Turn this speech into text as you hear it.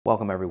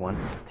Welcome everyone.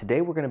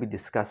 Today we're going to be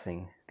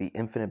discussing the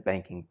infinite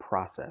banking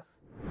process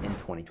in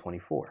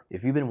 2024.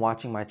 If you've been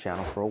watching my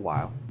channel for a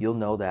while, you'll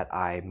know that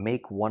I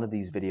make one of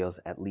these videos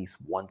at least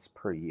once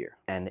per year.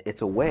 And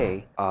it's a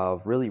way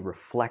of really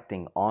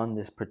reflecting on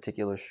this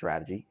particular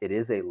strategy. It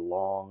is a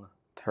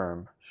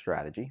long-term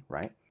strategy,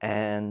 right?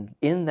 And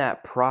in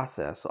that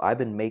process, so I've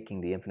been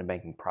making the infinite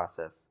banking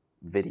process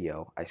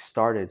video. I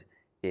started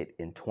it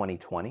in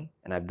 2020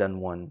 and I've done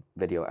one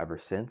video ever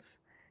since.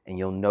 And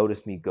you'll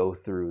notice me go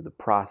through the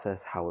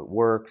process, how it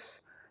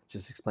works,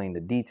 just explain the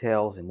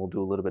details, and we'll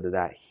do a little bit of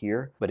that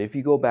here. But if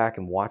you go back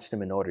and watch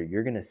them in order,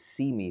 you're gonna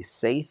see me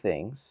say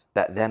things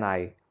that then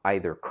I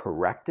either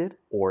corrected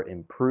or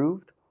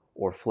improved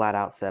or flat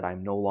out said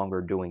I'm no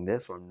longer doing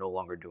this or I'm no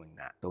longer doing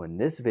that. So in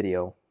this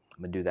video,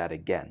 I'm gonna do that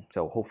again.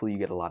 So hopefully you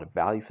get a lot of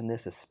value from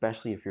this,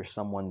 especially if you're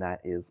someone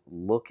that is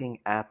looking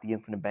at the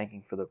infinite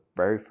banking for the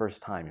very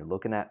first time. You're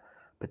looking at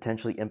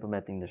potentially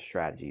implementing this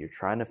strategy. You're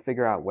trying to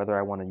figure out whether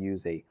I want to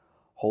use a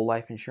whole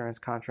life insurance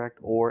contract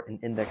or an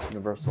index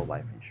universal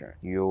life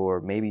insurance.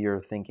 Maybe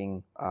you're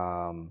thinking,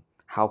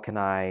 how can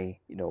I,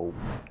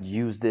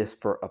 use this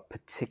for a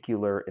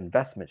particular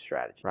investment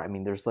strategy, right? I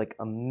mean, there's like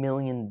a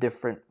million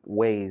different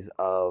ways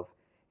of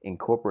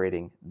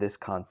incorporating this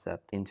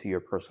concept into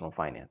your personal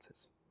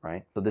finances,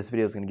 right? So this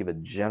video is going to give a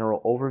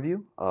general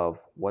overview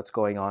of what's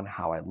going on,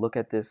 how I look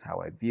at this,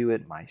 how I view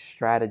it, my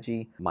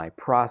strategy, my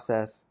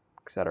process,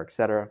 etc.,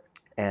 etc.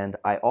 And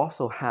I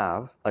also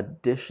have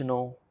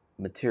additional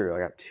material. I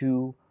got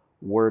 2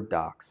 Word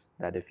docs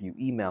that if you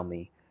email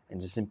me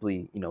and just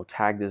simply,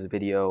 tag this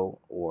video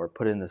or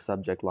put in the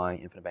subject line,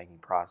 infinite banking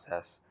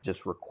process,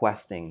 just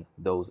requesting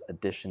those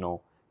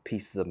additional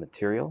pieces of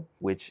material,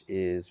 which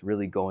is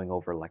really going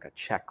over like a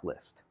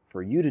checklist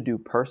for you to do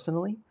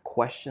personally,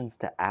 questions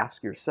to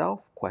ask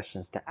yourself,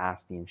 questions to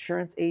ask the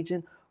insurance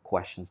agent,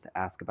 questions to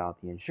ask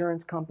about the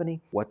insurance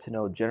company, what to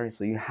know generally.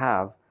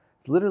 So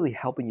it's literally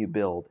helping you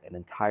build an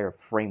entire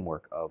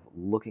framework of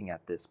looking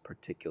at this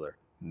particular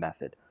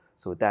method.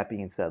 So with that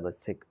being said,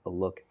 let's take a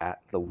look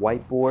at the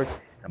whiteboard.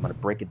 I'm going to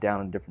break it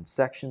down in different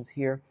sections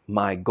here.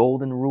 My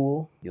golden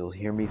rule, you'll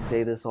hear me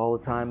say this all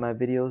the time in my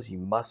videos, you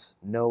must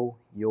know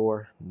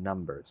your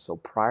numbers. So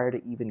prior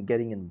to even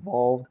getting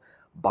involved,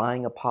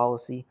 buying a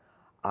policy,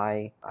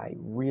 I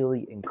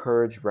really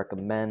encourage,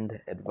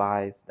 recommend,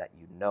 advise that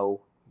you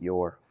know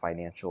your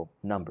financial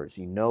numbers.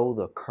 You know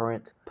the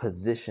current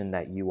position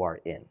that you are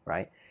in,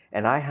 right?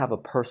 And I have a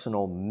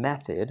personal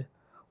method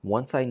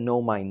once I know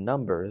my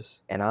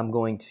numbers and I'm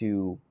going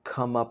to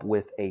come up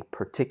with a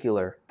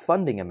particular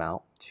funding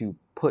amount to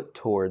put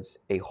towards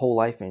a whole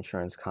life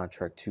insurance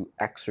contract to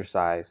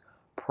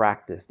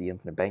practice the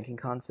infinite banking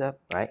concept,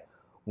 right?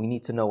 We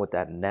need to know what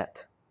that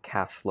net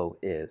cash flow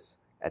is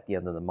at the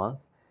end of the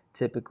month.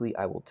 Typically,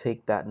 I will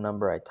take that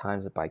number, I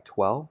times it by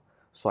 12,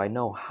 so I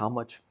know how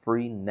much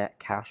free net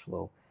cash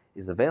flow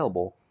is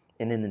available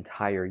in an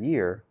entire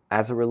year.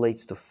 As it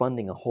relates to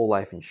funding a whole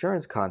life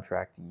insurance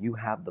contract, you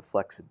have the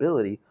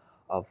flexibility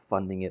of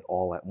funding it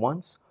all at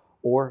once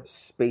or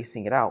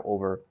spacing it out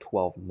over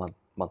 12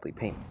 monthly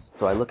payments.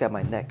 So I look at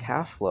my net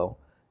cash flow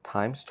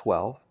times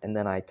 12, and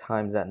then I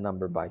times that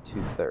number by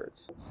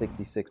 2/3,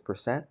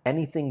 66%.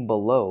 Anything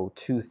below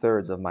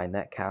 2/3 of my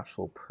net cash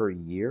flow per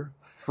year,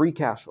 free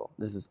cash flow,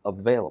 this is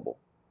available,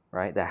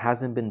 right? That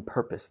hasn't been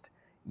purposed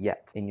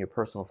yet in your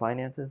personal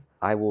finances.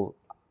 I will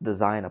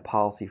design a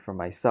policy for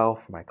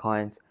myself, for my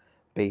clients,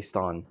 based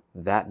on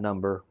that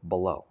number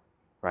below,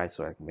 right?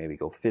 So I can maybe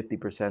go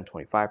 50%,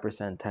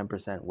 25%,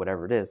 10%,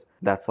 whatever it is.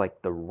 That's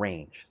like the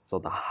range. So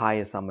the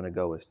highest I'm gonna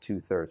go is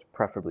 2/3,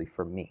 preferably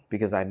for me,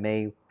 because I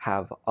may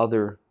have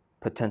other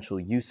potential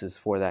uses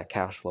for that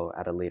cash flow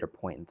at a later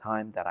point in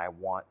time that I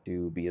want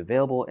to be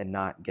available and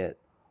not get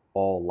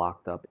all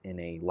locked up in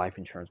a life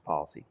insurance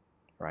policy.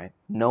 Right?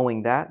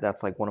 Knowing that,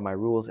 that's like one of my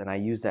rules, and I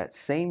use that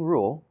same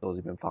rule, those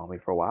who've been following me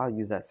for a while, I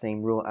use that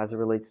same rule as it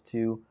relates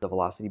to the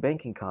velocity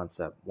banking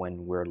concept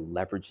when we're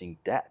leveraging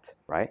debt,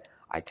 right?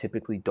 I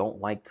typically don't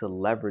like to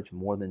leverage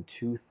more than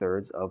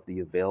 2/3 of the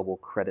available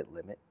credit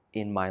limit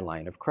in my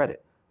line of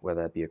credit,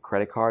 whether that be a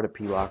credit card, a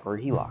PLOC, or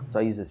a HELOC. So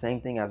I use the same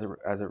thing as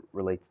it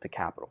relates to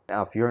capital.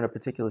 Now, if you're in a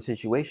particular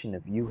situation,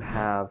 if you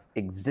have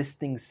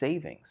existing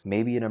savings,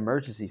 maybe an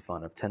emergency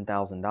fund of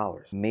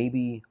 $10,000,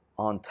 maybe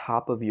on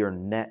top of your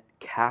net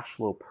cash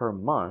flow per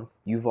month,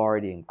 you've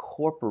already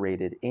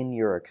incorporated in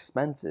your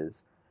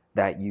expenses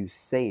that you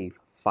save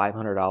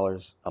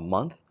 $500 a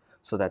month.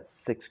 So that's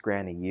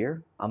 $6,000 a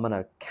year. I'm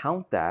gonna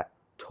count that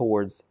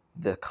towards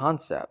the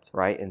concept,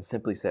 right? And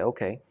simply say,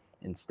 okay,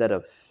 instead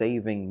of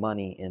saving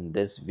money in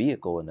this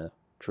vehicle in a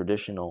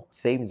traditional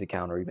savings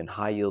account or even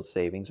high yield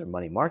savings or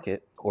money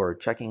market or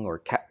checking or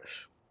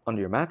cash under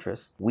your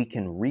mattress, we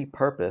can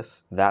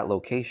repurpose that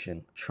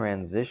location,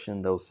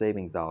 transition those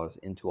savings dollars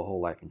into a whole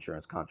life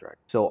insurance contract.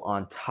 So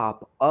on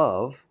top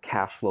of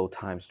cash flow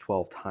times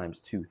 12 times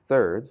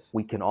 2/3,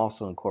 we can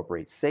also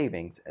incorporate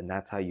savings, and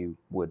that's how you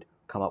would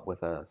come up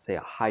with a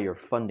higher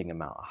funding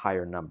amount, a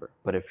higher number.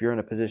 But if you're in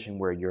a position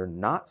where you're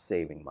not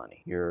saving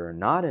money, you're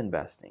not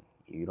investing,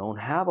 you don't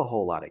have a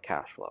whole lot of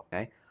cash flow,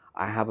 okay?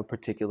 I have a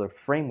particular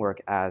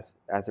framework as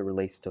it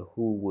relates to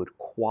who would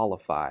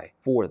qualify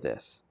for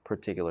this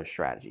particular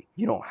strategy.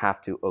 You don't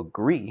have to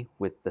agree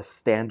with the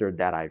standard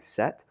that I've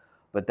set,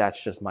 but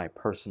that's just my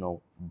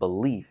personal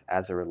belief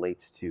as it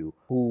relates to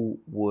who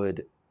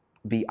would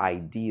be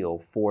ideal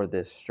for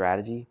this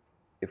strategy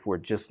if we're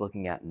just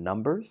looking at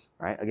numbers,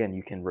 right? Again,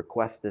 you can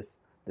request this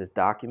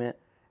document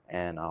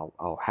and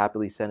I'll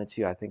happily send it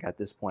to you. I think at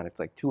this point it's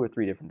like 2 or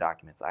 3 different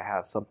documents. I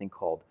have something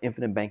called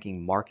Infinite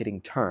Banking Marketing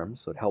Terms,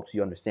 so it helps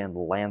you understand the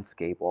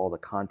landscape, all the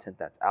content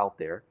that's out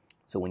there.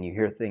 So when you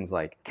hear things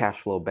like cash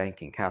flow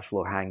banking, cash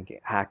flow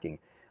hacking,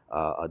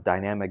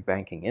 dynamic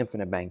banking,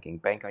 infinite banking,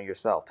 bank on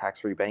yourself,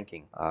 tax-free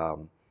banking,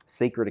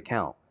 sacred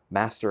account,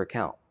 master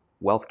account,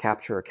 wealth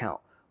capture account.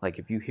 Like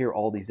if you hear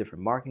all these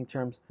different marketing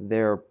terms,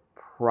 they're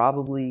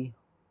probably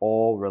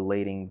all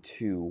relating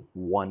to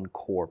one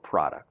core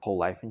product, whole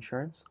life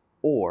insurance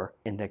or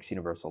index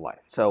universal life.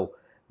 So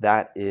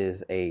that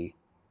is a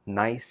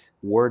nice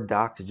Word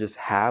doc to just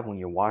have when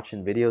you're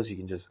watching videos. You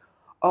can just,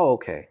 oh,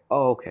 okay,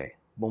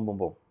 boom, boom,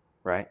 boom,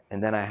 right?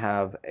 And then I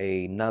have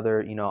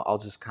another, I'll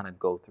just kind of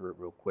go through it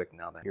real quick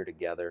now that we're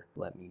together.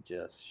 Let me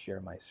just share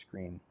my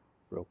screen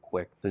real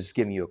quick. So just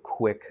giving you a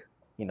quick,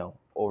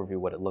 overview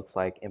of what it looks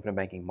like. Infinite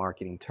banking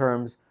marketing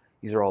terms.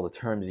 These are all the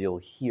terms you'll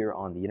hear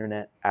on the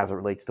internet as it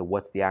relates to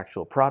what's the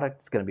actual product.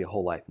 It's going to be a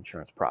whole life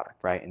insurance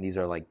product, right? And these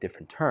are like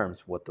different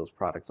terms, what those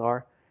products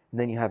are. And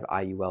then you have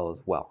IUL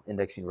as well,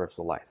 Index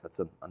Universal Life. That's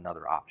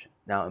another option.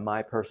 Now, in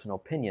my personal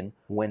opinion,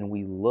 when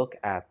we look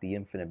at the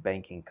infinite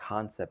banking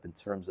concept in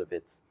terms of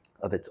its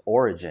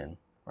origin,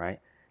 right?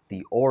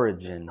 The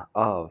origin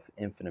of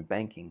infinite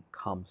banking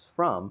comes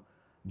from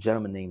a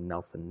gentleman named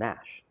Nelson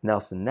Nash.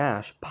 Nelson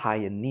Nash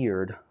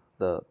pioneered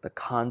the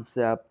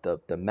concept,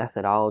 the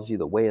methodology,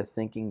 the way of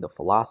thinking, the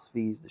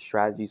philosophies, the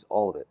strategies,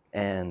 all of it.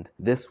 And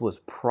this was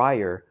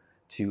prior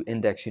to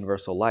Index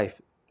Universal Life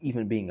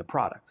even being a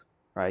product,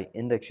 right?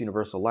 Index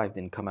Universal Life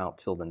didn't come out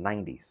till the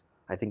 90s.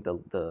 I think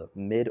the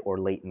mid or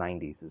late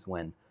 90s is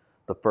when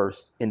the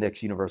first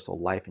Index Universal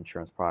Life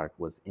insurance product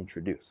was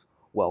introduced.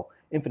 Well,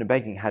 infinite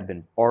banking had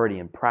been already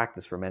in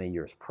practice for many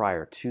years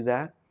prior to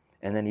that.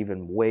 And then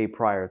even way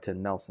prior to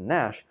Nelson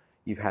Nash,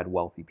 you've had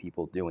wealthy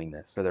people doing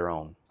this for their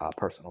own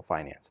personal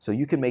finance. So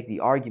you can make the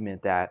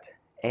argument that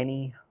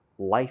any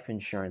life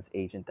insurance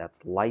agent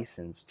that's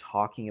licensed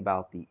talking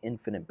about the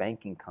infinite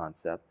banking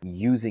concept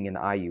using an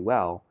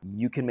IUL,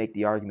 you can make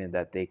the argument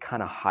that they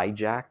kind of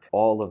hijacked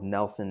all of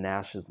Nelson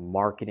Nash's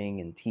marketing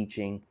and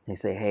teaching. They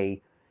say,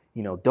 hey,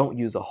 don't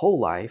use a whole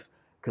life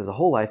because a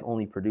whole life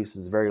only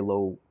produces very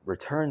low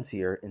returns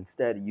here.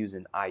 Instead, use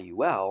an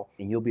IUL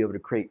and you'll be able to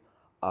create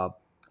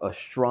a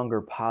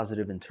stronger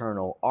positive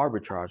internal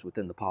arbitrage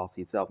within the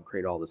policy itself and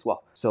create all this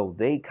wealth. So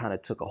they kind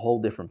of took a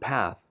whole different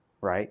path,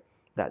 right?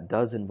 That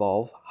does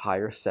involve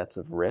higher sets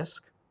of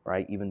risk,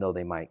 right? Even though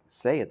they might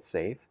say it's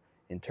safe,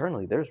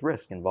 internally there's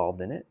risk involved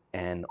in it.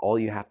 And all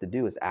you have to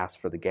do is ask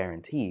for the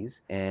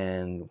guarantees.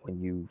 And when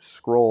you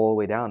scroll all the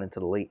way down into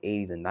the late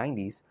 80s and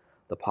 90s,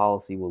 the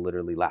policy will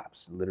literally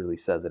lapse. It literally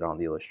says it on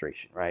the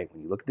illustration, right?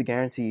 When you look at the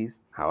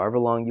guarantees, however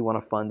long you want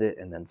to fund it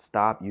and then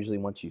stop, usually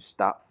once you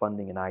stop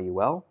funding an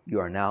IUL, you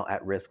are now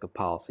at risk of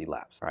policy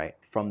lapse, right?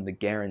 From the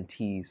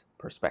guarantees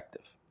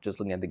perspective, just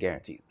looking at the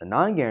guarantees. The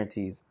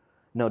non-guarantees,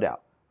 no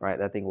doubt, right?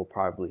 That thing will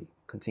probably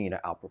continue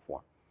to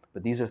outperform.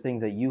 But these are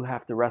things that you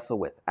have to wrestle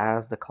with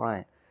as the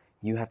client.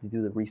 You have to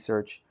do the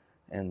research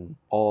and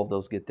all of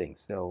those good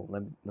things. So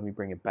let me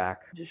bring it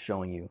back, just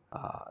showing you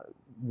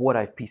what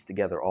I've pieced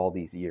together all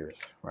these years,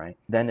 right?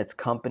 Then it's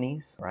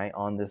companies, right?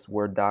 On this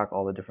Word doc,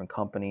 all the different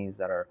companies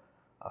that are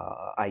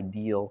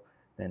ideal.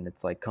 Then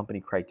it's like company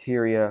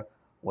criteria,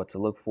 what to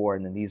look for,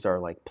 and then these are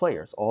like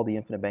players, all the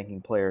infinite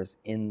banking players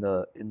in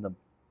the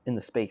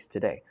space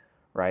today,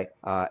 right?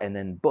 And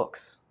then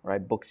books,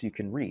 right? Books you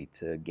can read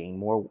to gain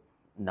more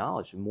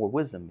knowledge and more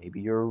wisdom.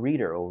 Maybe you're a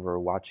reader over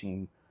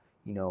watching,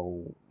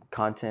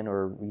 content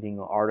or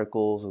reading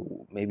articles.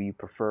 Maybe you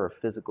prefer a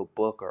physical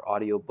book or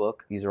audio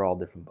book. These are all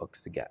different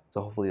books to get. So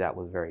hopefully that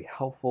was very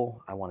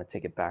helpful. I want to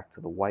take it back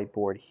to the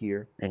whiteboard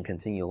here and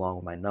continue along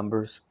with my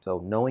numbers. So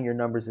knowing your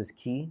numbers is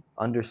key.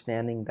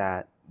 Understanding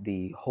that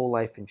the whole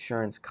life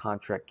insurance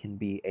contract can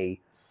be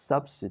a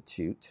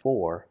substitute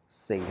for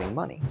saving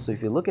money. So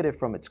if you look at it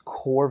from its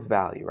core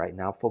value, right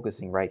now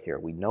focusing right here,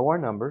 we know our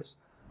numbers.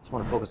 Just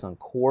want to focus on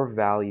core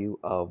value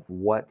of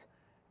what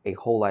a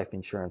whole life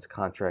insurance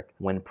contract,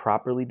 when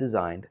properly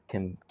designed,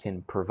 can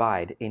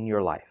provide in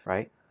your life,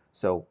 right?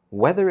 So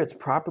whether it's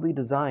properly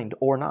designed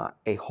or not,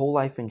 a whole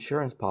life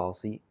insurance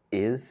policy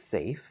is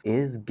safe,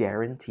 is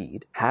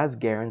guaranteed, has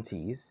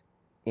guarantees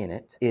in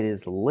it. It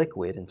is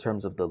liquid in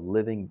terms of the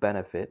living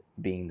benefit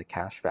being the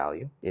cash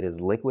value. It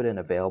is liquid and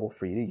available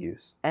for you to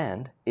use.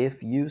 And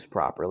if used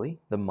properly,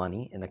 the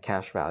money in a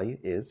cash value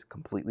is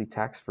completely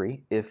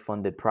tax-free. If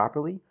funded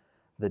properly,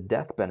 the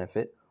death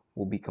benefit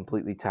will be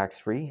completely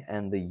tax-free,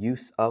 and the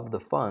use of the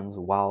funds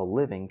while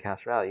living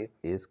cash value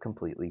is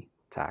completely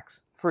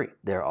tax-free.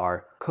 There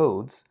are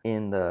codes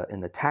in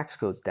the tax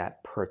codes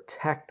that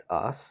protect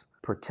us,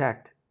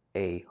 protect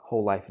a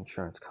whole life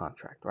insurance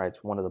contract, right?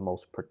 It's one of the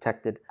most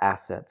protected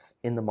assets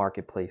in the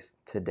marketplace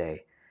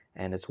today.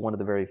 And it's one of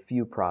the very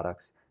few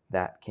products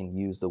that can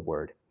use the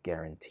word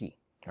guarantee,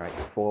 right?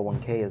 Your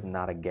 401k is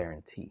not a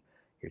guarantee.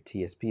 Your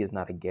TSP is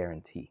not a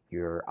guarantee.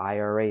 Your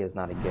IRA is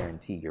not a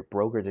guarantee. Your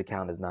brokerage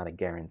account is not a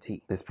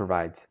guarantee. This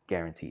provides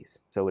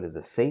guarantees. So it is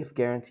a safe,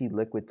 guaranteed,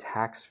 liquid,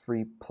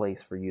 tax-free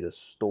place for you to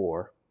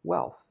store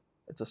wealth.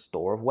 It's a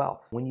store of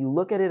wealth. When you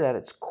look at it at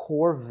its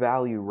core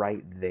value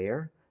right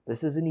there,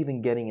 this isn't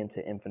even getting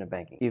into infinite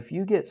banking. If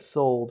you get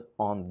sold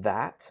on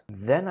that,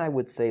 then I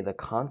would say the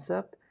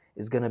concept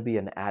is going to be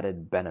an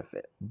added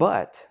benefit.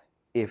 But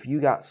if you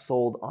got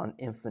sold on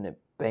infinite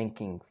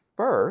banking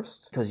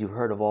first, because you've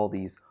heard of all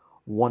these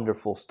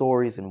wonderful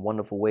stories and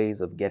wonderful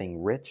ways of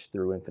getting rich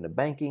through infinite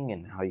banking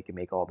and how you can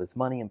make all this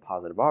money and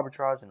positive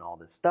arbitrage and all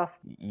this stuff,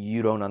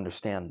 you don't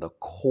understand the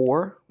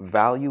core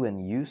value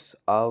and use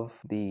of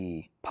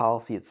the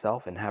policy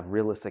itself and have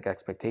realistic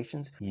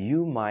expectations,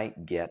 you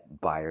might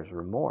get buyer's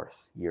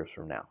remorse years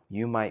from now.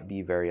 You might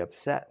be very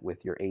upset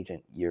with your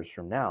agent years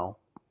from now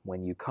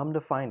when you come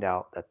to find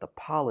out that the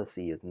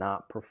policy is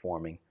not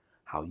performing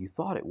how you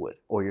thought it would,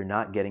 or you're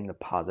not getting the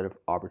positive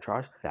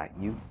arbitrage that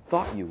you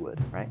thought you would,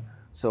 right?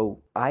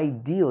 So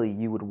ideally,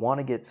 you would want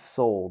to get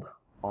sold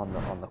on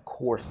the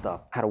core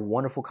stuff. Had a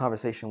wonderful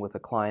conversation with a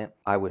client.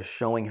 I was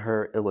showing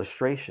her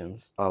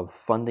illustrations of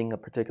funding a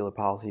particular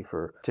policy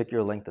for a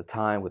particular length of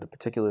time with a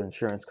particular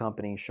insurance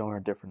company, showing her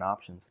different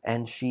options.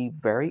 And she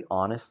very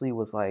honestly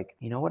was like,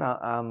 you know what,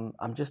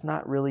 I'm just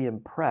not really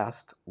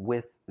impressed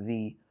with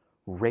the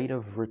rate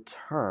of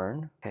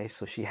return. Okay,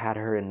 so she had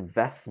her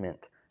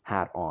investment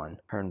hat on,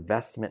 her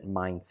investment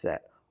mindset,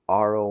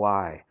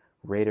 ROI,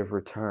 rate of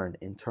return,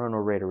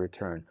 internal rate of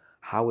return.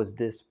 How is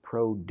this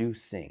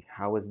producing?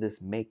 How is this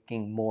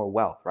making more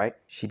wealth, right?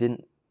 She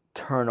didn't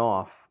turn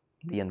off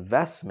the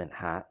investment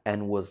hat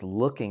and was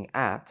looking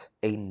at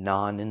a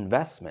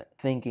non-investment,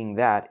 thinking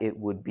that it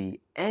would be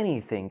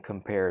anything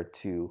compared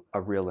to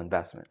a real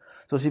investment.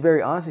 So she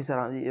very honestly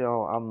said, you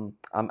know,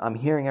 I'm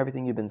hearing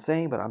everything you've been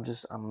saying, but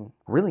I'm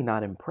really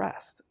not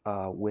impressed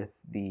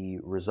with the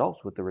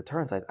results, with the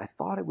returns. I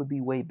thought it would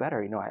be way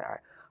better. You know, I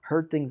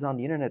heard things on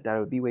the internet that it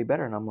would be way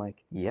better, and I'm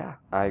like, yeah,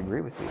 I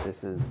agree with you.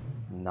 This is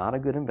not a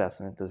good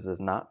investment. This does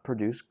not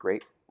produce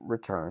great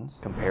returns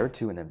compared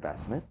to an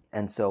investment.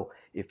 And so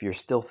if you're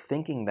still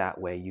thinking that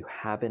way, you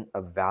haven't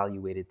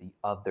evaluated the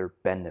other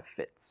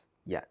benefits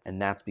yet. And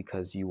that's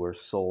because you were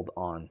sold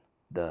on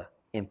the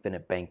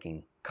infinite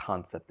banking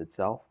concept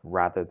itself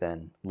rather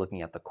than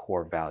looking at the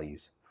core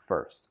values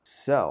first.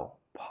 So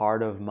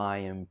part of my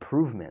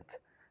improvement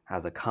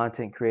as a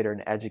content creator,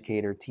 an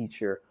educator,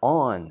 teacher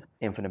on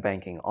infinite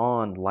banking,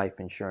 on life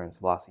insurance,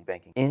 velocity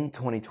banking, in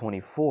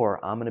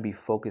 2024, I'm going to be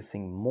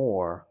focusing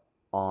more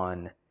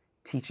on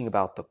teaching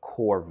about the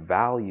core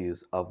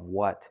values of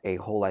what a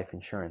whole life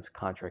insurance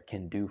contract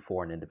can do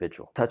for an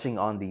individual, touching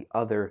on the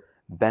other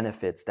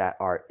benefits that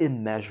are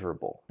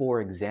immeasurable.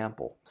 For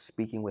example,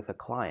 speaking with a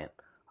client,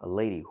 a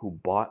lady who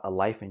bought a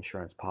life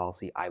insurance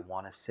policy, I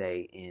want to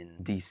say in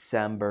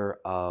December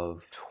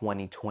of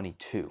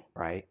 2022,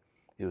 right?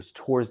 It was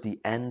towards the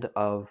end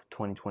of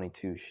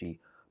 2022, she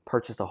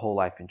purchased a whole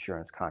life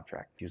insurance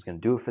contract. She was going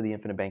to do it for the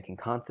infinite banking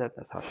concept.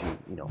 That's how she,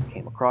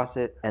 came across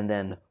it. And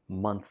then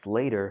months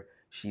later,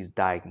 she's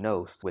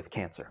diagnosed with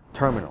cancer,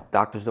 terminal.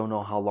 Doctors don't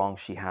know how long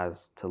she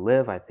has to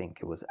live. I think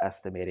it was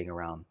estimating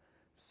around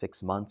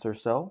 6 months or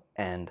so.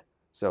 And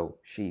so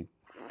she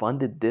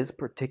funded this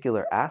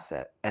particular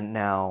asset. And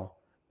now,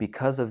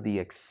 because of the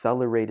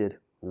accelerated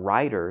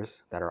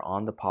riders that are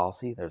on the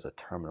policy, there's a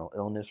terminal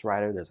illness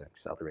rider, there's an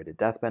accelerated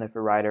death benefit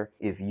rider.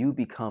 If you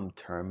become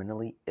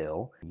terminally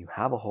ill, you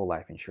have a whole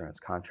life insurance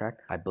contract,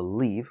 I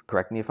believe,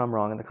 correct me if I'm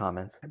wrong in the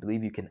comments, I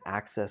believe you can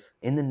access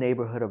in the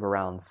neighborhood of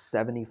around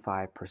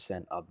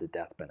 75% of the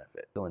death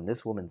benefit. So in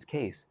this woman's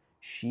case,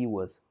 she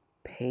was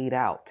paid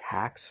out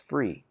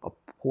tax-free,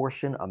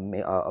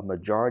 a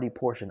majority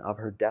portion of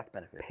her death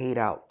benefit paid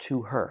out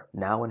to her,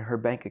 now in her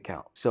bank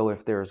account. So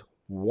if there's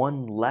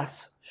one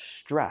less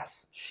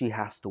stress she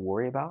has to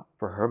worry about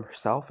for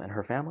herself and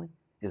her family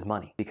is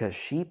money, because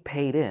she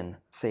paid in,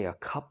 say, a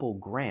couple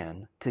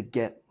grand to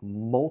get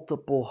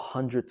multiple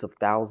hundreds of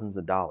thousands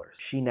of dollars.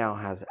 She now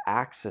has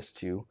access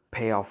to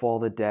pay off all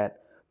the debt,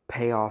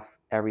 pay off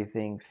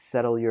everything,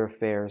 settle your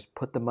affairs,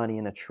 put the money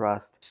in a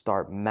trust,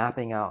 start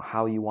mapping out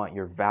how you want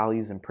your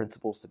values and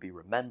principles to be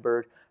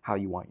remembered, how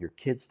you want your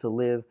kids to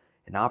live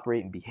and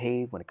operate and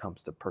behave when it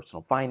comes to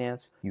personal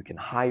finance. You can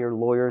hire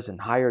lawyers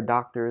and hire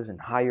doctors and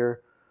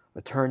hire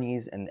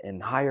attorneys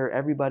and hire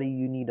everybody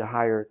you need to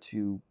hire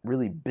to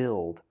really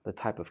build the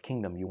type of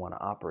kingdom you want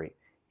to operate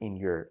in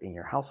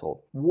your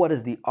household. What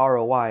is the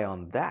ROI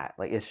on that?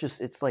 Like,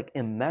 it's like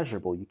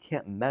immeasurable. You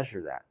can't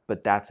measure that,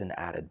 but that's an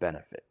added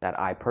benefit that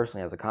I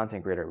personally, as a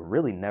content creator,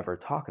 really never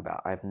talk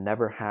about. I've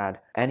never had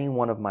any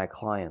one of my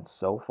clients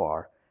so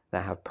far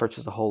that have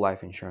purchased a whole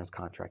life insurance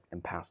contract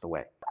and passed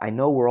away. I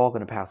know we're all going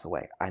to pass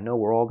away. I know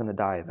we're all going to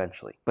die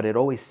eventually, but it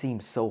always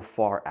seems so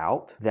far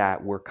out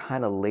that we're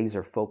kind of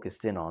laser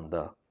focused in on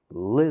the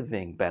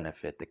living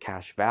benefit, the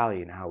cash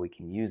value, and how we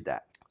can use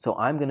that. So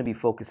I'm going to be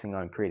focusing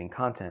on creating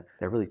content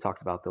that really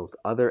talks about those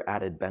other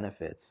added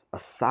benefits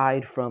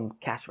aside from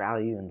cash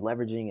value and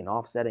leveraging and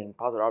offsetting,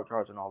 positive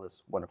arbitrage, and all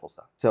this wonderful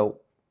stuff. So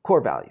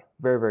core value,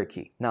 very, very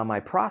key. Now my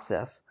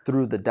process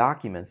through the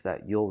documents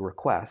that you'll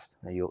request,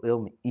 that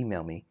you'll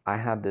email me, I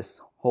have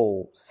this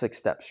whole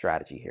 6-step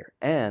strategy here.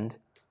 And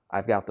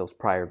I've got those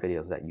prior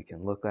videos that you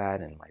can look at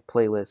and my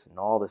playlist and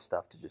all this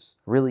stuff to just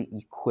really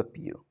equip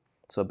you.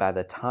 So by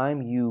the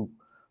time you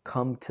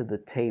come to the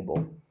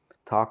table,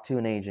 talk to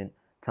an agent,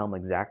 tell them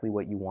exactly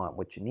what you want,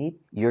 what you need,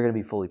 you're going to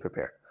be fully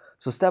prepared.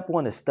 So step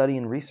 1 is study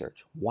and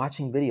research,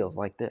 watching videos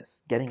like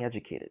this, getting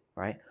educated,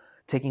 right?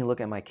 Taking a look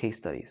at my case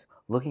studies,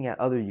 looking at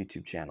other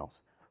YouTube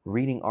channels,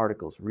 reading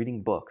articles,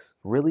 reading books.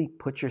 Really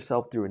put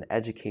yourself through an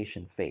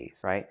education phase,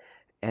 right?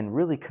 And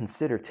really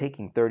consider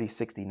taking 30,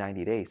 60,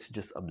 90 days to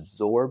just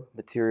absorb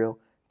material,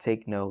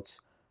 take notes,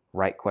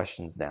 write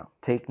questions down.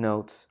 Take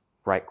notes,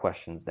 write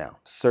questions down.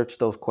 Search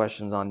those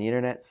questions on the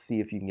internet, see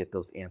if you can get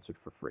those answered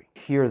for free.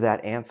 Hear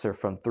that answer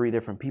from 3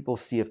 different people,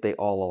 see if they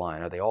all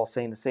align. Are they all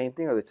saying the same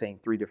thing or are they saying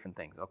 3 different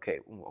things? Okay,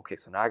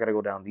 so now I gotta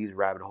go down these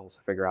rabbit holes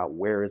to figure out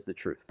where is the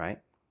truth, right?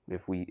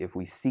 If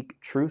we seek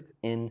truth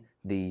in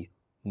the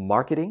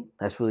marketing,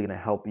 that's really going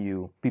to help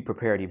you be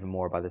prepared even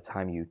more by the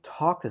time you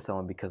talk to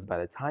someone, because by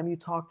the time you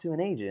talk to an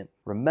agent,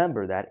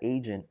 remember that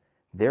agent,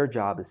 their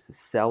job is to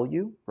sell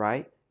you,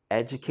 right?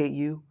 Educate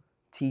you,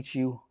 teach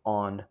you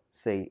on,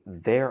 say,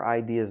 their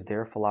ideas,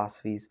 their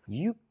philosophies.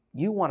 You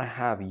want to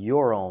have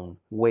your own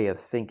way of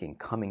thinking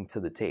coming to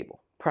the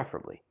table,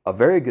 preferably. A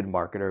very good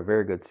marketer, a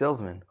very good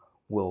salesman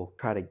will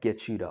try to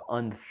get you to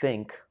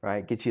unthink,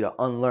 right? Get you to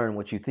unlearn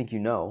what you think you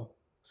know,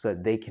 so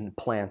that they can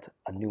plant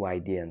a new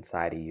idea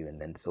inside of you.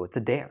 And then, so it's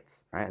a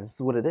dance, right? This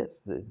is what it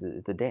is.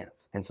 It's a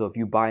dance. And so if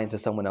you buy into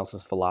someone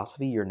else's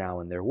philosophy, you're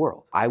now in their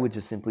world. I would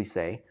just simply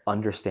say,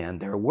 understand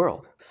their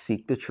world.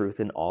 Seek the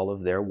truth in all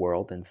of their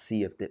world and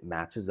see if it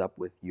matches up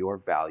with your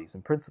values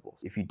and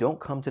principles. If you don't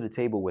come to the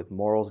table with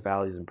morals,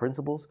 values, and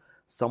principles,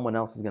 someone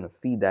else is going to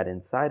feed that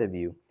inside of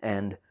you.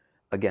 And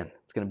again,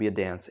 it's going to be a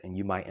dance, and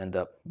you might end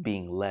up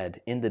being led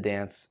in the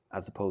dance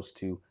as opposed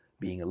to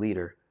being a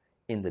leader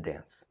in the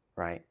dance.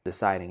 Right?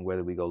 Deciding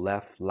whether we go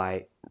left,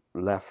 right,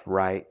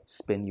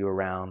 spin you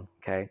around,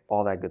 okay?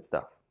 All that good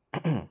stuff.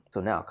 So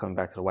now, coming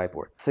back to the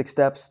whiteboard. 6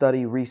 steps,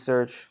 study,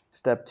 research.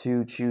 Step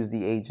 2, choose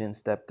the agent.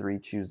 Step 3,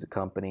 choose the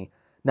company.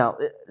 Now,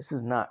 this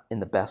is not in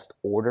the best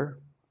order,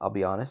 I'll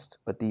be honest,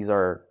 but these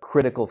are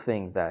critical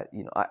things that,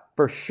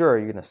 for sure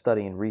you're gonna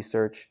study and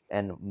research,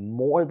 and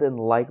more than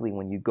likely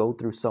when you go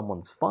through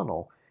someone's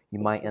funnel, you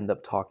might end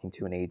up talking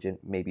to an agent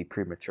maybe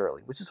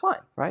prematurely, which is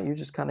fine, right? You're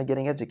just kind of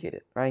getting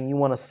educated, right? You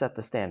want to set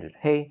the standard.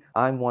 Hey,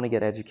 I want to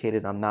get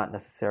educated. I'm not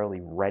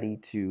necessarily ready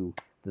to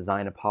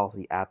design a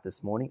policy at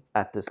this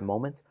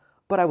moment,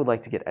 but I would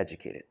like to get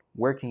educated.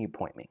 Where can you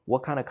point me?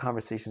 What kind of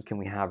conversations can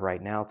we have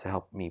right now to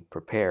help me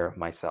prepare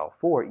myself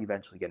for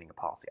eventually getting a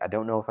policy? I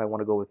don't know if I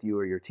want to go with you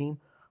or your team.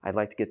 I'd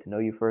like to get to know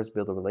you first,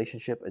 build a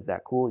relationship. Is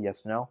that cool?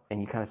 Yes, no?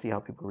 And you kind of see how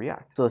people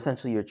react. So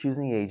essentially you're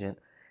choosing the agent.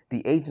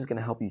 The agent's going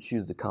to help you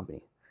choose the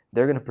company.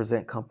 They're going to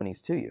present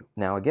companies to you.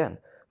 Now again,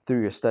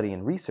 through your study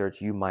and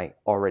research, you might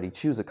already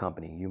choose a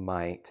company. You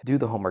might do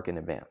the homework in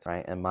advance,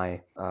 right? And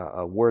my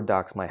Word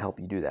docs might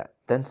help you do that.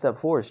 Then step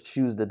 4 is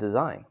choose the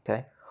design,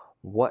 okay?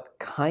 What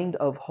kind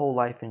of whole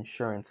life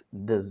insurance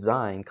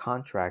design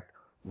contract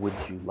would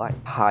you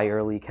like? High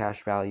early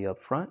cash value up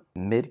front,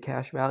 mid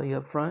cash value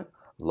up front,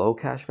 low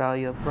cash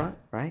value up front,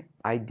 right?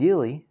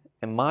 Ideally,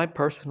 in my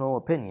personal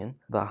opinion,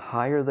 the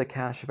higher the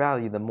cash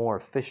value, the more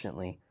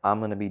efficiently I'm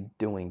going to be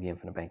doing the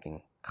infinite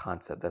banking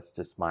concept. That's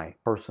just my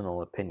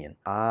personal opinion.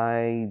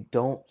 I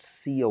don't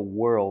see a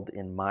world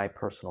in my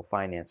personal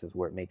finances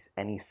where it makes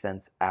any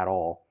sense at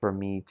all for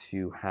me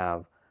to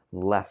have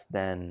less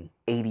than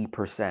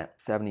 80%,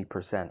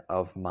 70%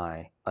 of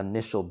my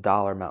initial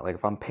dollar amount. Like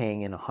if I'm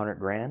paying in 100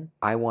 grand,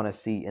 I want to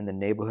see in the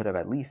neighborhood of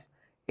at least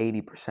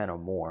 80% or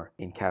more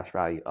in cash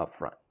value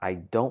upfront. I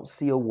don't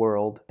see a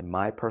world in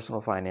my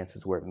personal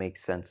finances where it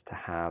makes sense to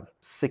have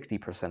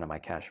 60% of my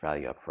cash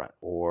value upfront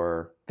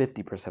or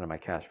 50% of my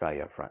cash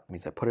value upfront. It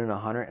means I put in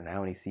 100 and I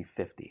only see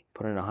 50.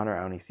 Put in 100,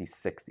 I only see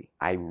 60.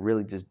 I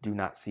really just do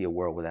not see a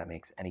world where that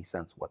makes any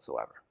sense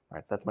whatsoever. All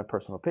right, so that's my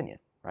personal opinion.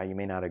 Right? You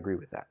may not agree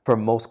with that. For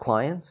most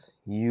clients,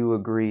 you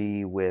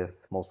agree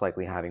with most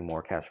likely having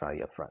more cash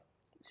value upfront.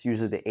 It's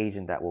usually the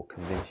agent that will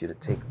convince you to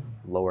take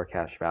lower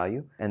cash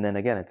value. And then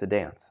again, it's a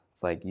dance.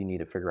 It's like you need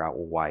to figure out,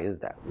 well, why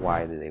is that?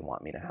 Why do they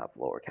want me to have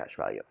lower cash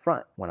value up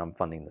front when I'm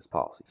funding this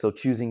policy? So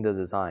choosing the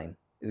design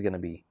is going to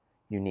be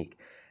unique.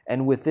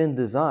 And within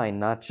design,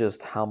 not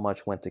just how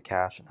much went to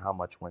cash and how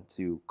much went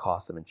to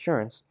cost of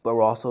insurance, but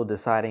we're also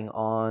deciding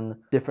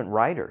on different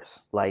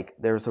riders. Like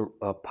there's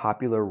a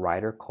popular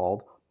rider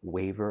called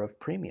waiver of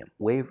premium.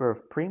 Waiver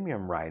of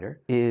premium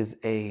rider is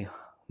a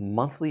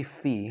monthly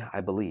fee,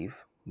 I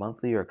believe,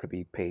 monthly or it could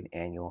be paid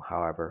annual,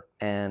 however,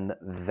 and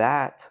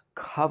that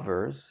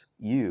covers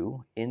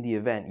you in the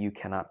event you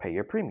cannot pay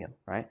your premium,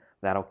 right?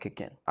 That'll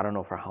kick in. I don't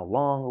know for how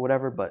long or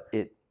whatever, but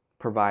it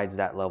provides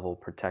that level of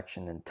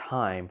protection and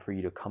time for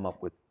you to come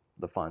up with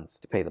the funds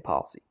to pay the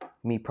policy.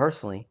 Me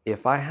personally,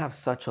 if I have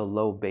such a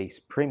low base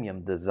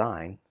premium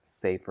design,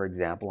 say for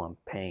example, I'm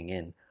paying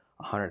in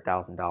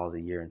 $100,000 a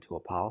year into a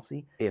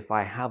policy. If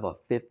I have a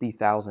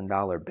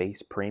 $50,000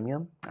 base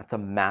premium, that's a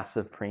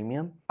massive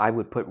premium. I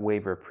would put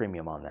waiver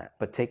premium on that.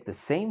 But take the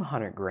same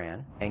 100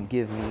 grand and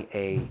give me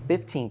a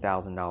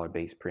 $15,000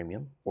 base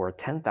premium or a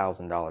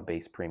 $10,000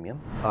 base premium.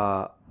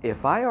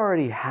 If I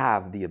already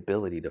have the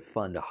ability to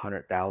fund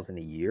 $100,000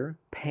 a year,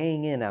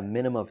 paying in a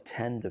minimum of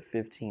 $10,000 to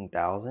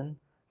 $15,000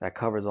 that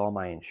covers all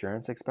my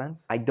insurance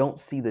expense, I don't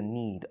see the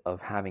need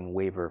of having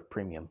waiver of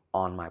premium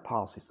on my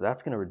policy. So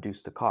that's going to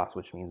reduce the cost,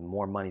 which means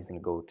more money is going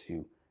to go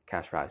to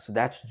cash value. So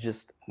that's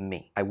just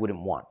me. I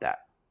wouldn't want that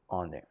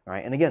on there,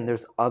 right? And again,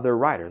 there's other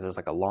riders. There's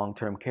like a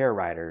long-term care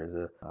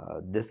rider,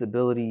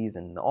 disabilities,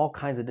 and all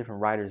kinds of different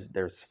riders.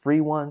 There's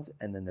free ones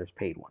and then there's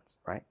paid ones,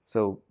 right?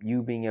 So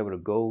you being able to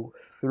go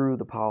through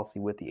the policy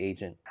with the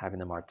agent, having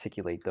them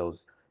articulate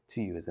those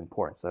to you is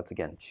important. So that's,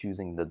 again,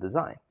 choosing the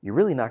design. You're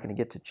really not going to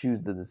get to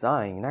choose the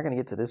design. You're not going to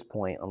get to this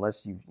point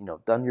unless you've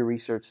done your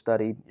research,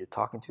 studied, you're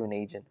talking to an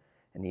agent,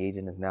 and the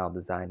agent is now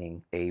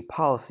designing a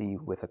policy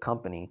with a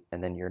company,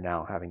 and then you're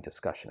now having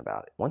discussion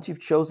about it. Once you've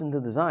chosen the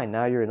design,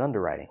 now you're in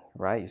underwriting,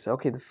 right? You say,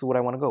 okay, this is what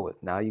I want to go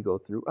with. Now you go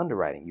through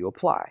underwriting. You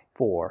apply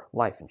for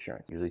life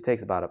insurance. Usually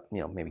takes about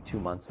maybe 2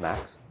 months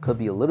max. Could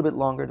be a little bit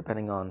longer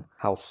depending on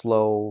how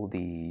slow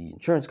the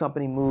insurance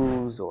company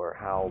moves or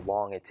how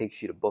long it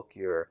takes you to book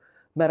your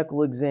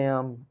medical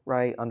exam,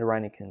 right?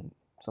 Underwriting can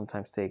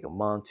sometimes take a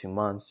month, 2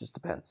 months, just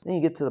depends. Then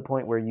you get to the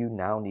point where you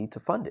now need to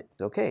fund it.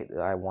 Okay,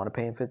 I want to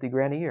pay him 50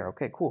 grand a year.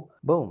 Okay, cool.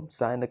 Boom,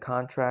 sign the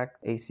contract,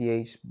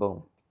 ACH,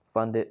 boom.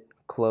 Fund it,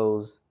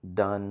 close,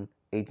 done.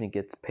 Agent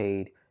gets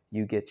paid,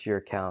 you get your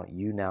account,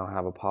 you now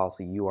have a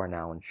policy, you are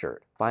now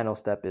insured. Final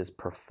step is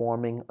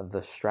performing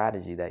the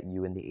strategy that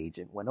you and the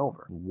agent went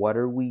over. What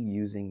are we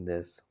using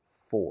this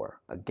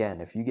for? Again,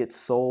 if you get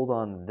sold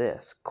on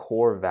this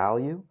core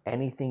value,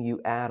 anything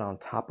you add on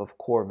top of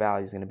core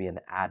value is going to be an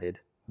added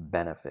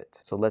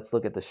benefit. So let's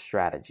look at the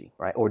strategy,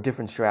 right? Or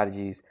different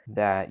strategies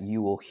that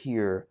you will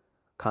hear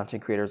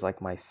content creators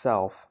like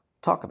myself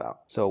talk about.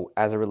 So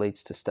as it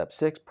relates to step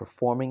 6,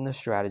 performing the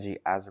strategy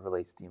as it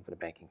relates to the infinite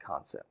banking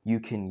concept.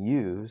 You can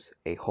use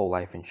a whole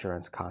life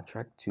insurance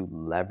contract to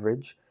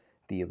leverage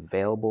the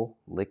available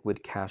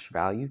liquid cash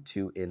value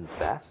to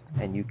invest,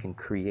 and you can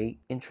create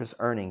interest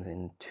earnings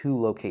in 2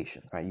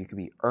 locations, right? You could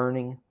be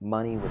earning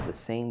money with the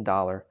same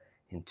dollar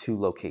in 2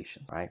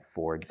 locations, right?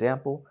 For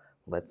example,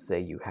 let's say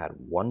you had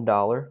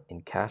 $1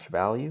 in cash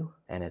value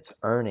and it's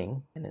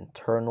earning an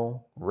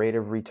internal rate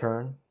of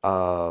return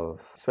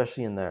of,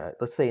 especially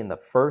let's say in the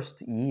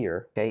first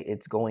year, okay,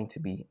 it's going to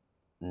be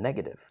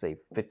negative, say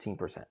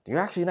 15%. You're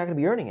actually not going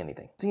to be earning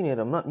anything. So you need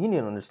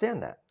to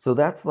understand that. So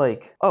that's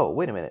like, oh,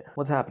 wait a minute,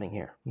 what's happening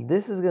here?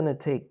 This is going to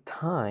take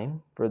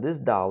time for this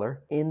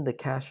dollar in the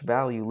cash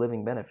value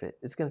living benefit.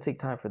 It's going to take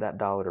time for that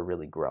dollar to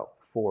really grow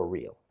for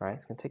real, right?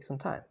 It's going to take some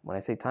time. When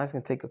I say time, it's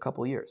going to take a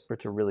couple years for it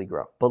to really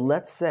grow. But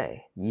let's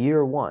say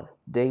year 1,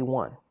 day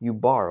 1, you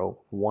borrow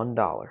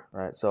 $1,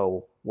 right?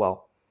 So,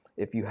 well,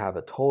 if you have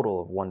a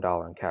total of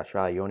 $1 in cash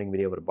value, you're only going to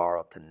be able to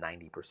borrow up to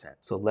 90%.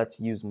 So let's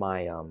use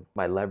my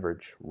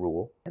leverage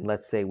rule, and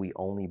let's say we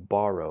only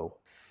borrow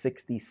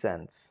 60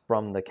 cents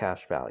from the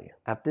cash value.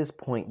 At this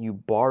point, you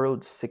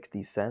borrowed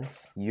 60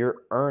 cents. You're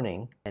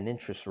earning an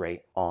interest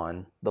rate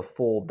on the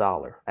full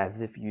dollar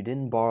as if you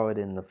didn't borrow it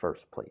in the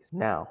first place.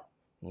 Now,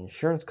 the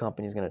insurance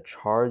company is going to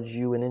charge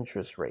you an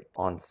interest rate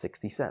on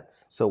 60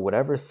 cents. So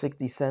whatever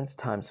 60 cents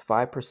times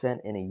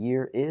 5% in a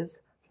year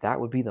is, that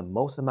would be the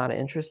most amount of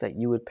interest that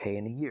you would pay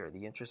in a year.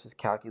 The interest is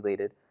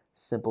calculated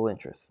simple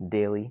interest,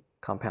 daily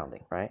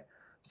compounding, right?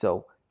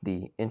 So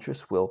the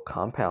interest will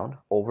compound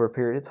over a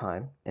period of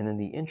time, and then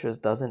the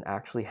interest doesn't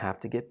actually have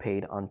to get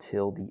paid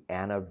until the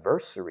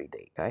anniversary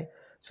date, okay?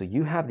 So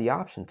you have the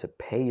option to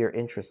pay your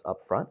interest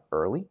up front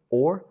early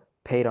or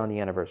pay it on the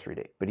anniversary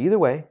date. But either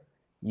way,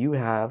 you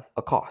have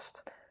a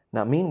cost.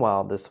 Now,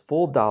 meanwhile, this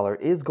full dollar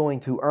is going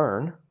to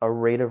earn a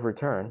rate of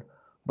return,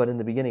 but in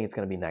the beginning, it's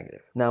going to be negative.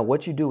 Now,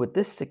 what you do with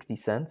this 60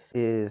 cents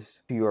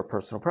is to your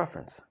personal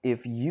preference.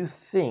 If you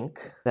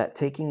think that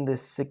taking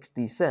this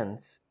 60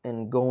 cents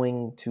and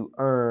going to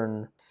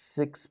earn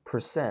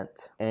 6%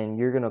 and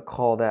you're going to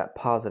call that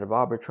positive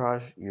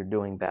arbitrage, you're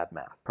doing bad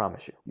math.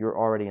 Promise you. You're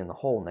already in the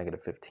hole,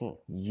 negative 15.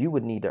 You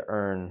would need to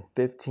earn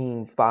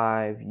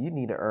 15.5. You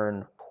need to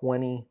earn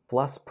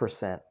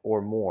 20+%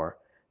 or more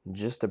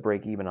just to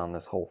break even on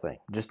this whole thing,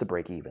 just to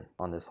break even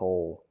on this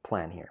whole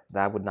plan here.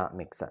 That would not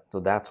make sense. So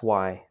that's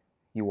why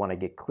you want to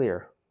get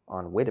clear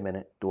on, wait a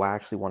minute, do I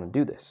actually want to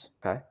do this?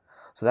 Okay.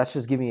 So that's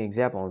just giving you an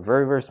example on a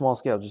very, very small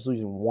scale, just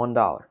losing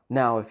 $1.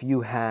 Now, if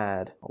you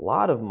had a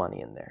lot of money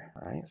in there,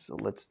 right? So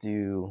let's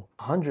do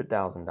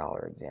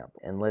 $100,000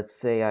 example. And let's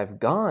say I've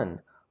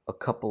gone a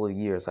couple of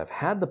years, I've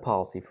had the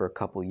policy for a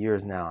couple of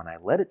years now, and I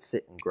let it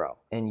sit and grow.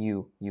 And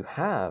you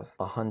have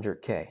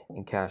 100K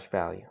in cash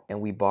value, and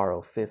we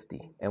borrow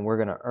 50, and we're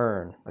gonna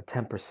earn a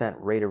 10%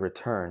 rate of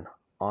return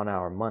on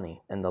our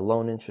money and the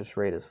loan interest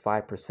rate is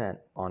 5%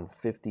 on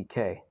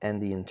 50K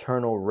and the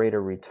internal rate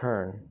of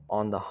return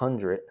on the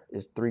 100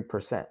 is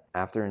 3%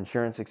 after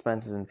insurance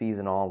expenses and fees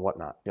and all and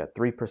whatnot, you got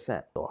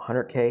 3%. So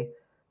 100K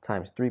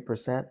times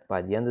 3%,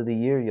 by the end of the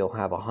year, you'll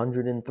have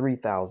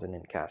 103,000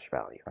 in cash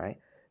value, right?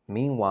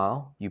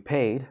 Meanwhile, you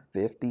paid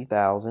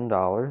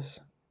 $50,000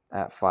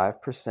 at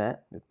 5%,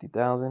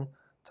 50,000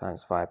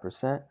 times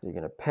 5%, you're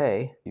gonna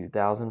pay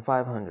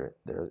 $2,500.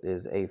 There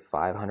is a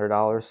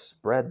 $500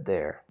 spread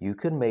there. You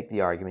could make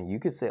the argument, you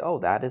could say, oh,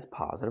 that is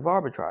positive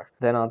arbitrage.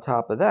 Then on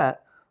top of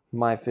that,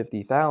 my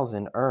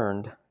 50,000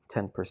 earned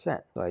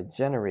 10%. So I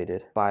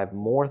generated $5,000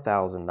 more,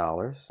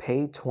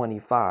 paid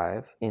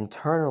 25,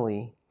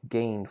 internally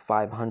gained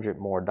 $500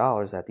 more.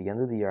 At the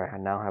end of the year, I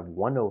now have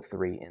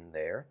 103 in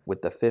there.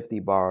 With the 50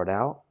 borrowed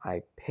out,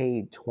 I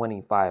paid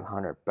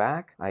 2,500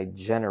 back. I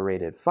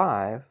generated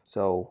 5,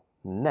 so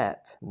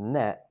net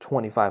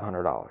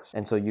 $2,500.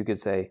 And so you could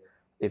say,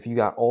 if you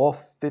got all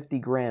 50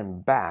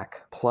 grand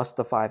back plus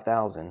the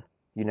 5,000,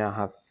 you now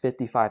have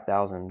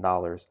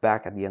 $55,000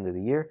 back at the end of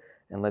the year.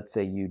 And let's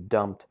say you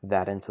dumped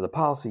that into the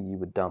policy, you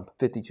would dump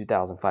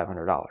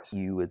 $52,500.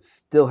 You would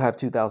still have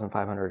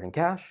 $2,500 in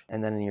cash,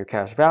 and then in your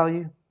cash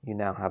value, you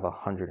now have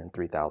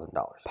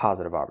 $103,000.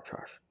 Positive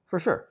arbitrage, for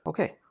sure.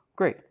 Okay,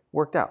 great,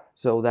 worked out.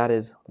 So that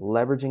is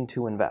leveraging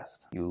to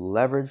invest. You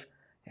leverage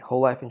a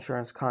whole life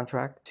insurance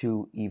contract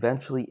to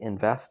eventually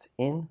invest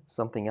in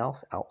something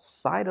else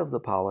outside of the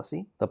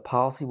policy. The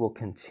policy will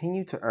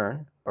continue to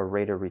earn a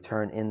rate of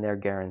return in there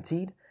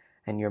guaranteed,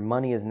 and your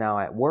money is now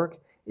at work.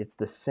 It's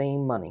the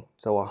same money.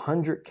 So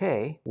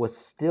 100K was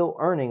still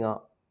earning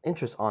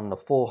interest on the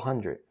full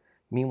 100.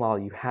 Meanwhile,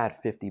 you had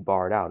 50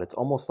 borrowed out. It's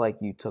almost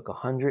like you took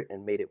 100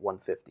 and made it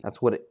 150.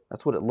 That's what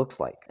it looks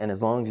like. And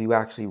as long as you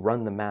actually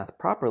run the math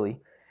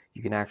properly,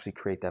 you can actually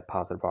create that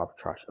positive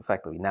arbitrage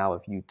effectively. Now,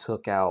 if you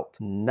took out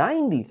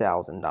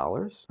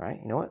 $90,000,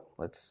 right? You know what?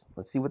 Let's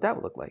see what that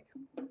would look like.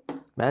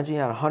 Imagine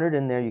you had 100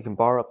 in there. You can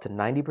borrow up to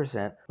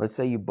 90%. Let's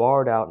say you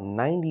borrowed out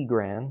 90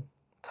 grand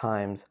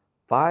times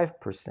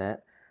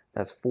 5%.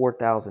 That's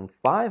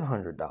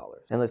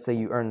 $4,500. And let's say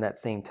you earn that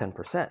same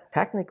 10%.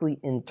 Technically,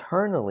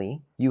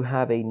 internally, you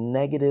have a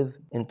negative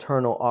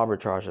internal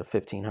arbitrage of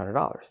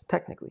 $1,500.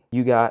 Technically,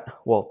 you got,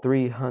 well,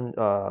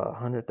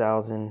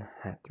 100,000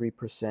 at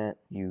 3%.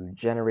 You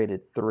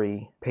generated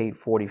 3, paid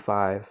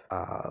 45.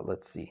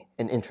 Let's see,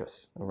 in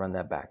interest. We'll run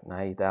that back.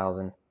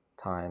 90,000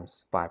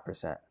 times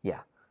 5%.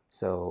 Yeah.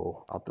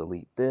 So I'll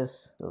delete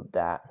this. So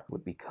that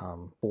would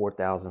become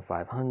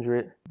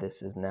 4,500.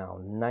 This is now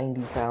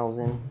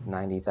 90,000.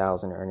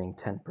 90,000 earning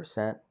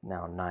 10%.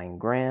 Now 9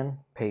 grand.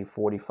 Pay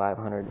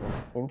 4,500 in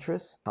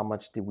interest. How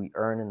much did we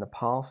earn in the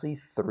policy?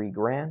 3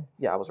 grand.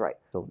 Yeah, I was right.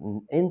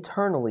 So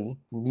internally,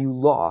 you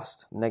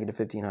lost negative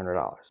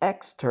 $1,500.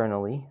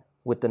 Externally,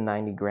 with the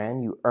 90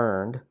 grand, you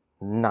earned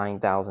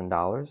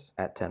 $9,000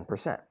 at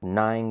 10%.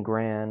 9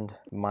 grand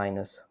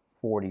minus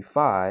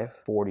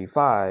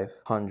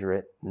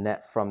 4,500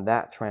 net from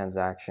that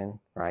transaction,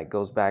 right,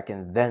 goes back,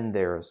 and then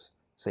there's,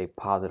 say,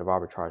 positive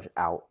arbitrage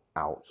out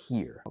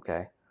here,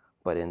 okay?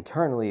 But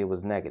internally it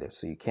was negative,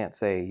 so you can't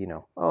say, you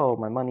know, oh,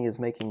 my money is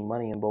making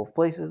money in both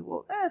places.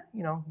 Well,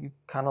 you know, you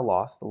kind of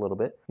lost a little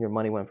bit. Your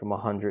money went from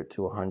 100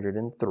 to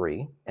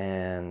 103,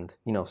 and,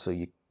 you know, so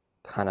you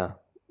kind of,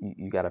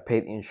 you got to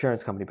pay the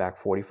insurance company back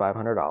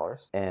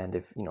 $4,500, and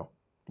if, you know,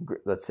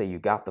 let's say you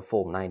got the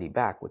full 90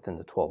 back within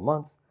the 12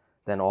 months,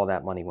 then all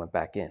that money went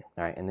back in,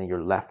 all right? And then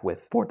you're left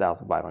with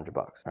 $4,500,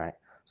 all right?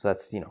 So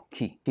that's, you know,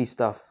 key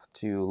stuff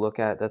to look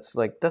at. That's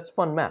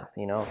fun math,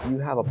 you know? If you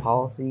have a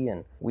policy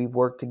and we've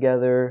worked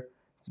together,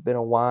 it's been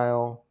a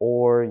while,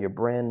 or you're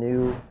brand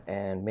new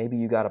and maybe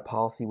you got a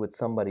policy with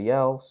somebody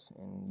else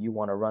and you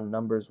want to run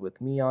numbers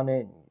with me on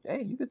it,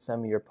 hey, you could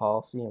send me your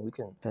policy and we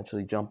can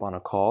potentially jump on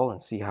a call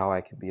and see how I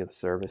can be of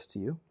service to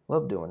you.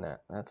 Love doing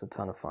that. That's a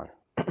ton of fun.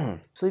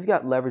 So you've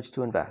got leverage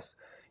to invest.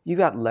 You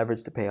got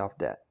leverage to pay off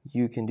debt.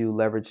 You can do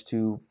leverage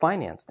to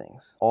finance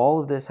things. All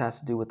of this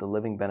has to do with the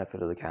living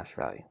benefit of the cash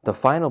value. The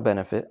final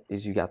benefit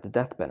is you got the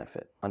death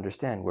benefit.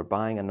 Understand, we're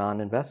buying a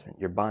non-investment.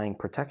 You're buying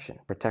protection.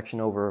 Protection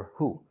over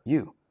who?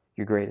 You,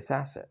 your greatest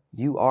asset.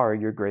 You are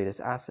your greatest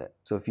asset.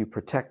 So if you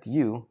protect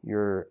you,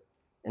 you're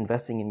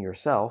investing in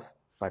yourself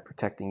by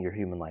protecting your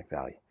human life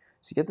value.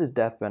 So you get this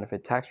death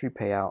benefit, tax-free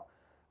payout,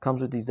 comes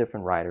with these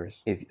different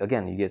riders. If,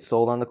 again, you get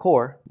sold on the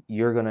core,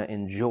 you're gonna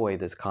enjoy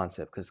this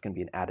concept because it's gonna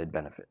be an added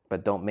benefit,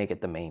 but don't make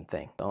it the main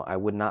thing. I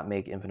would not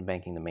make infinite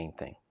banking the main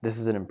thing. This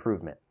is an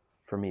improvement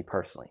for me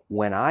personally.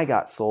 When I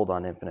got sold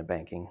on infinite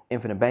banking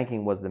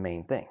was the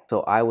main thing.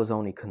 So I was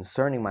only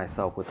concerning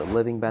myself with the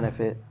living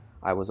benefit.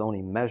 I was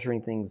only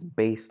measuring things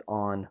based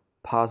on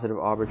positive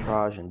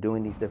arbitrage and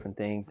doing these different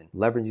things and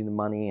leveraging the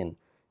money and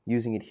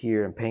using it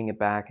here and paying it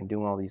back and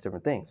doing all these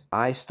different things.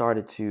 I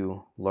started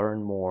to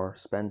learn more,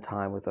 spend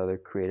time with other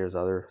creators,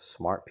 other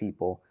smart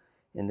people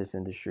in this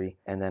industry.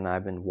 And then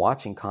I've been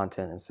watching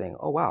content and saying,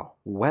 oh, wow,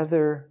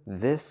 whether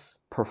this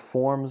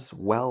performs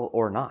well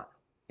or not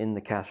in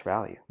the cash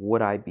value,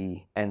 would I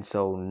be? And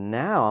so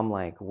now I'm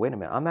like, wait a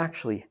minute, I'm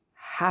actually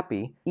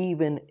happy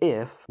even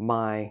if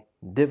my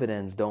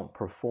dividends don't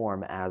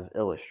perform as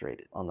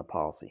illustrated on the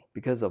policy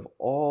because of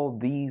all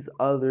these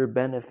other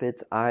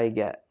benefits I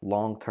get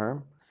long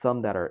term,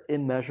 some that are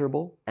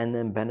immeasurable, and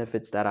then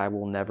benefits that I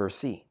will never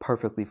see.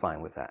 Perfectly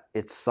fine with that.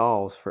 It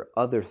solves for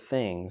other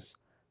things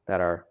that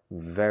are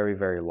very,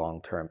 very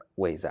long-term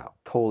ways out.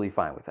 Totally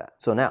fine with that.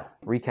 So now,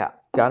 recap.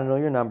 Gotta know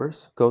your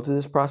numbers. Go through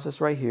this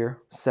process right here.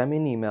 Send me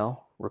an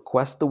email.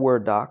 Request the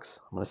Word docs.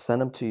 I'm gonna send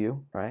them to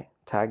you, right?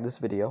 Tag this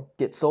video.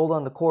 Get sold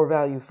on the core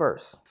value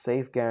first.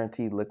 Safe,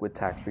 guaranteed, liquid,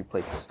 tax-free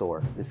place to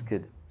store. This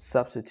could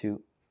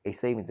substitute a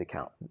savings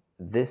account.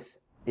 This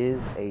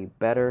is a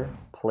better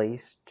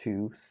place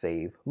to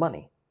save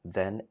money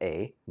than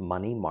a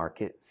money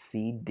market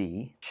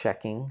CD,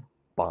 checking,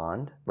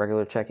 bond,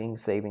 regular checking,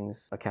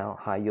 savings account,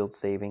 high yield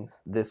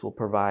savings. This will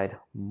provide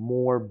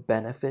more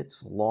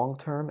benefits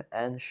long-term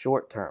and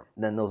short-term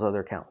than those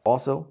other accounts.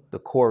 Also, the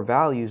core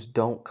values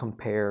don't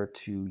compare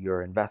to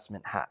your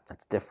investment hat.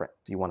 That's different.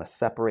 So you want to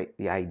separate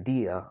the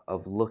idea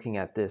of looking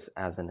at this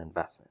as an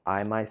investment.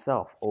 I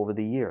myself, over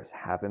the years,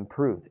 have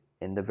improved.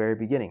 In the very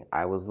beginning,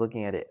 I was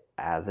looking at it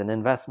as an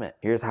investment.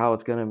 Here's how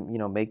it's gonna,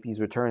 make these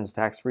returns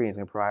tax-free. It's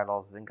gonna provide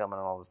all this income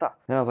and all this stuff.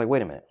 Then I was like,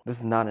 wait a minute, this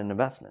is not an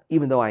investment.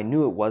 Even though I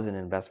knew it was an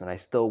investment, I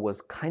still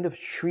was kind of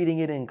treating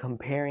it and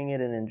comparing it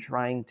and then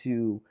trying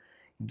to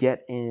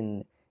get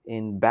in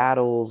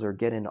battles or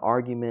get in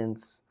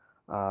arguments,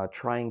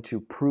 trying to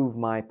prove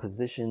my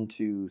position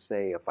to,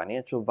 say, a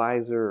financial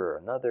advisor or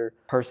another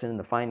person in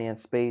the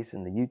finance space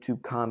in the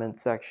YouTube comment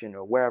section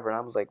or wherever. And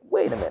I was like,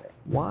 wait a minute,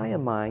 why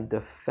am I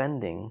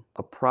defending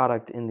a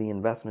product in the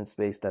investment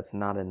space that's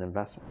not an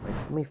investment? Like,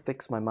 let me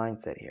fix my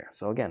mindset here.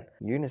 So again,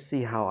 you're gonna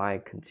see how I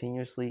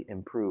continuously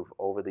improve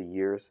over the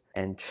years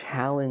and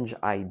challenge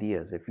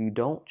ideas. If you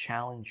don't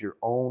challenge your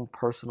own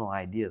personal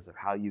ideas of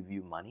how you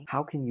view money,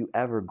 how can you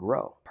ever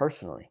grow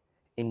personally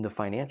in the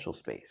financial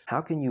space?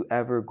 How can you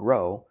ever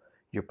grow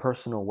your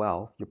personal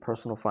wealth, your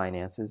personal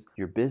finances,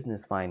 your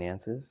business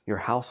finances, your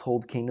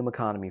household kingdom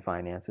economy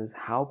finances?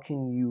 How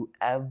can you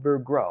ever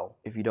grow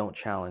if you don't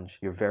challenge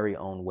your very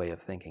own way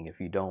of thinking? If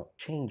you don't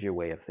change your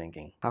way of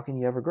thinking, how can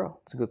you ever grow?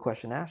 It's a good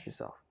question to ask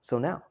yourself. So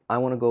now I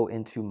want to go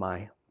into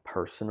my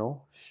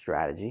personal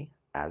strategy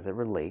as it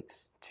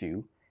relates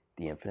to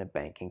the infinite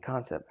banking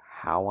concept,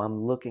 how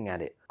I'm looking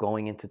at it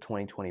going into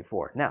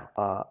 2024. Now,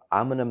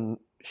 I'm going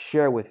to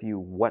share with you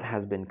what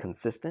has been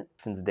consistent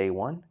since day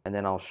one, and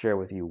then I'll share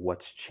with you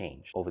what's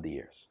changed over the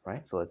years,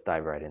 right? So let's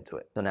dive right into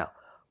it. So now,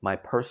 my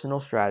personal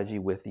strategy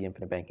with the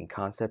infinite banking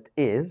concept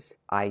is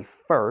I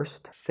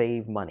first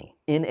save money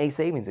in a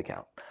savings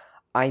account.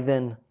 I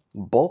then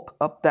bulk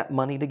up that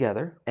money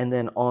together, and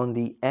then on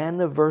the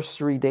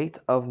anniversary date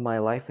of my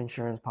life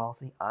insurance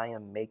policy, I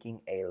am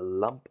making a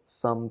lump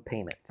sum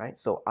payment, right?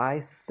 So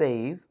I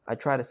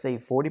try to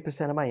save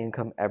 40% of my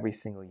income every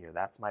single year.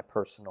 That's my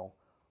personal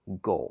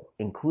goal.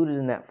 Included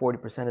in that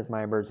 40% is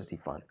my emergency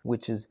fund,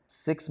 which is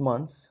 6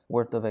 months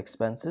worth of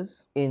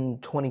expenses. In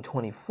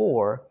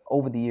 2024,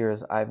 over the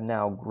years, I've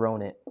now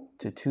grown it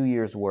to 2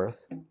 years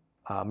worth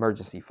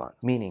emergency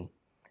funds, meaning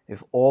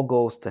if all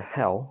goes to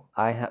hell,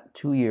 I have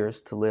 2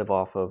 years to live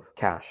off of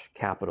cash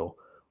capital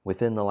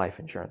within the life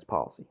insurance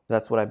policy.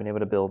 That's what I've been able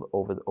to build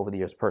over the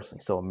years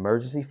personally. So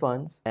emergency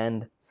funds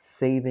and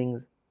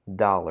savings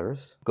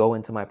dollars go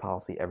into my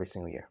policy every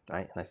single year,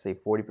 right? And I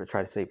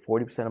try to save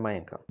 40% of my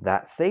income.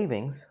 That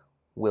savings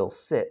will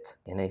sit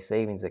in a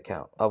savings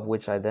account, of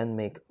which I then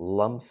make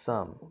lump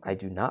sum. I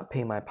do not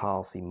pay my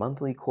policy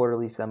monthly,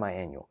 quarterly,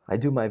 semi-annual. I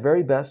do my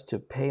very best to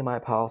pay my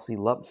policy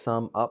lump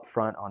sum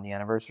upfront on the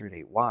anniversary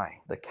date.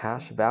 Why? The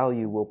cash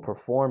value will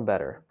perform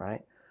better,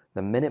 right?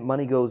 The minute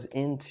money goes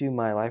into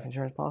my life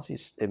insurance policy,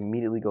 it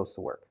immediately goes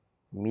to work.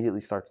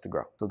 Immediately starts to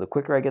grow. So the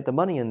quicker I get the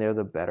money in there,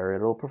 the better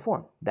it'll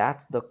perform.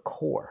 That's the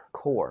core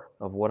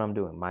of what I'm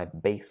doing, my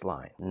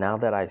baseline. Now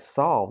that I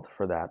solved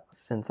for that,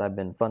 since I've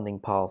been funding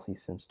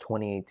policies since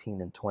 2018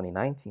 and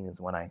 2019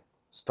 is when I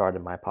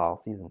started my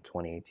policies in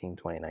 2018,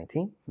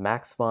 2019.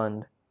 Max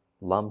fund,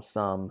 lump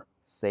sum,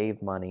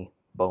 save money,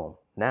 boom.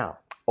 Now,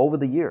 over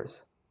the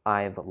years,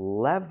 I've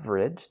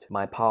leveraged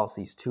my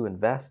policies to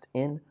invest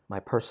in my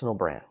personal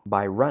brand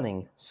by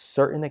running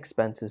certain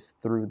expenses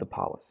through the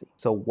policy.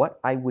 So what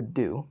I would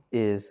do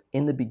is,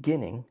 in the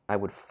beginning, I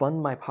would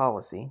fund my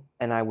policy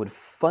and I would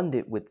fund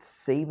it with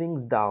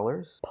savings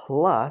dollars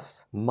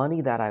plus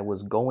money that I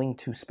was going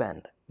to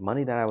spend.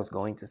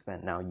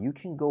 Now you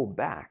can go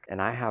back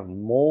and I have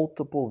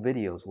multiple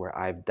videos where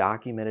I've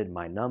documented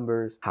my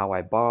numbers, how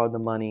I borrowed the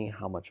money,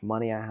 how much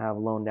money I have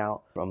loaned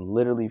out from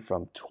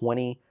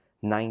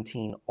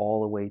 2019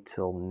 all the way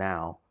till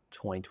now,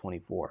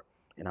 2024.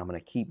 And I'm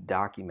gonna keep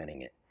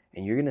documenting it.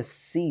 And you're gonna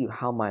see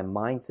how my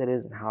mindset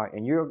is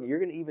and you're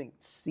gonna even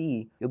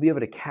see, you'll be able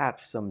to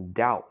catch some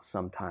doubt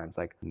sometimes,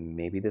 like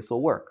maybe this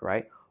will work,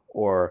 right?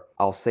 Or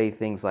I'll say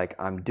things like,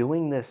 I'm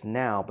doing this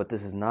now, but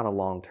this is not a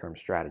long-term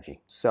strategy.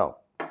 So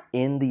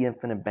in the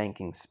infinite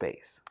banking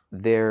space,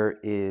 there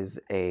is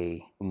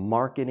a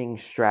marketing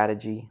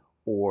strategy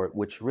or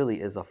which really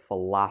is a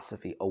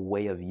philosophy, a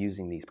way of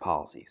using these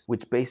policies,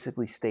 which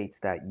basically states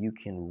that you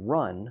can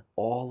run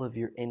all of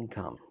your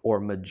income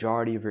or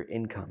majority of your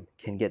income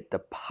can get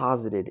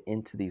deposited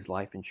into these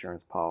life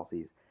insurance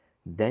policies.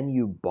 Then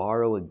you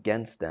borrow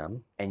against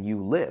them and you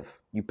live,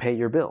 you pay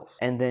your bills,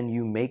 and then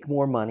you make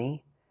more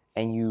money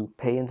and you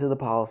pay into the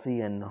policy,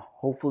 and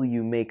hopefully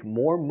you make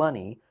more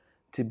money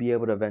to be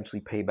able to eventually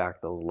pay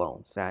back those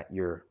loans that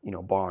you're,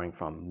 borrowing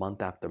from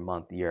month after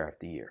month, year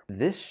after year.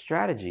 This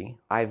strategy,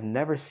 I've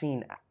never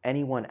seen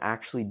anyone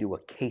actually do a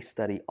case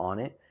study on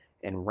it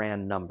and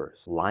ran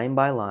numbers, line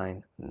by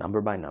line,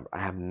 number by number. I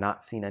have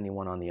not seen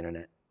anyone on the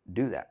internet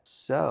do that.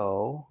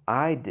 So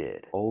I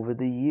did over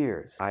the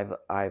years.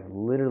 I've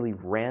literally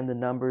ran the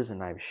numbers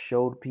and I've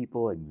showed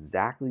people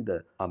exactly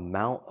the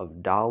amount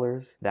of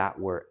dollars that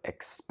were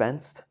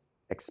expense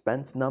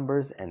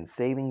numbers and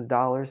savings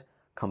dollars,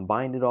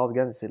 combined it all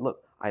together and said,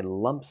 look, I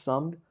lump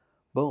summed,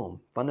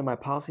 boom, funded my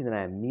policy, then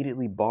I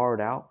immediately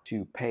borrowed out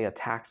to pay a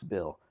tax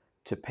bill,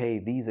 to pay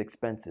these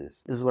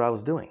expenses. This is what I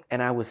was doing.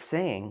 And I was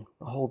saying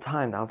the whole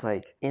time, I was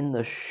like, in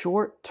the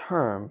short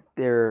term,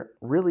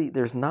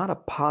 there's not a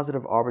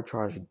positive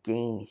arbitrage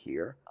gain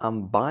here.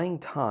 I'm buying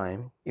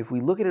time. If we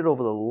look at it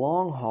over the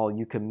long haul,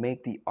 you can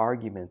make the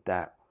argument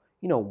that,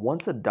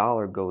 once a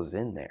dollar goes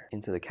in there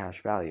into the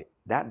cash value,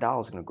 that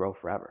dollar is going to grow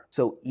forever.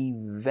 So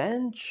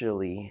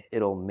eventually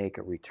it'll make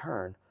a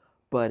return.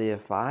 But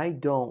if I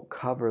don't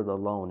cover the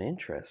loan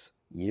interest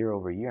year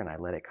over year and I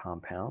let it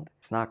compound,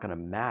 it's not going to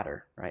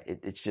matter, right?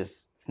 It's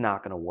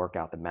not going to work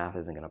out. The math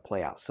isn't going to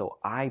play out. So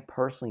I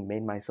personally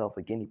made myself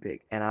a guinea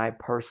pig, and I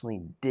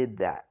personally did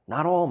that.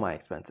 Not all my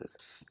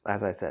expenses,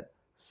 as I said,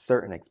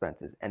 certain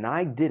expenses. And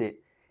I did it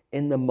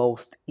in the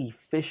most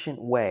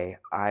efficient way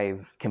I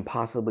can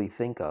possibly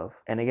think of.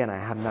 And again, I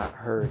have not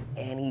heard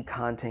any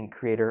content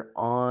creator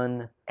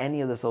on any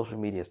of the social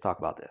medias talk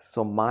about this.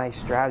 So my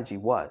strategy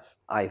was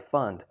I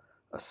fund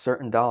a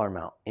certain dollar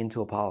amount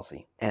into a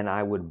policy and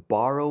I would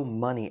borrow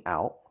money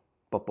out.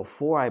 But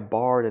before I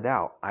borrowed it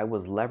out, I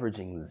was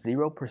leveraging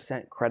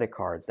 0% credit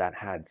cards that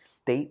had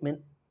statement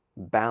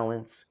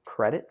balance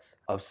credits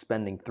of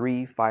spending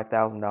 $3,000,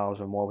 $5,000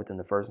 or more within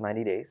the first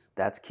 90 days.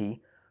 That's key.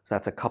 So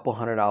that's a couple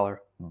 $100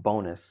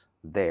 bonus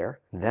there.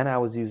 Then I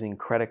was using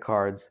credit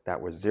cards that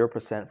were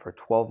 0% for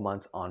 12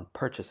 months on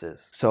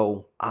purchases.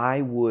 So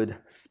I would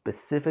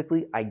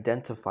specifically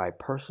identify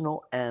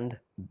personal and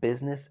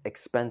business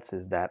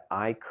expenses that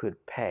I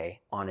could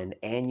pay on an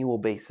annual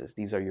basis.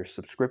 These are your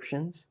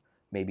subscriptions,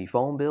 maybe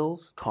phone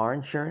bills, car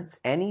insurance,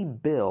 any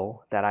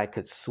bill that I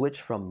could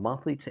switch from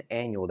monthly to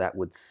annual that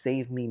would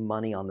save me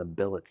money on the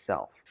bill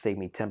itself. Save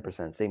me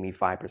 10%, save me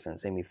 5%,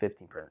 save me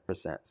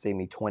 15%, save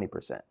me 20%.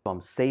 So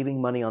I'm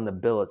saving money on the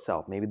bill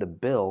itself. Maybe the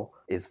bill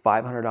is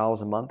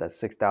 $500 a month, that's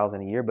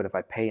 $6,000 a year, but if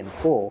I pay in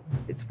full,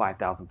 it's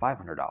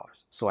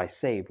 $5,500. So I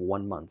save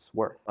 1 month's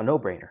worth. A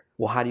no-brainer.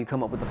 Well, how do you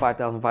come up with the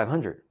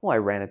 $5,500? Well, I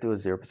ran it through a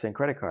 0%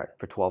 credit card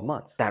for 12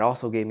 months. That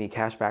also gave me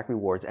cashback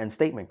rewards and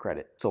statement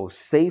credit. So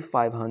save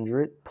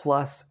 $500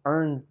 plus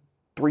earn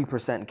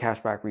 3%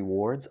 cashback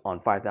rewards on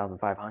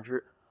 $5,500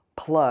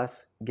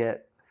 plus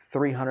get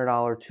 $300,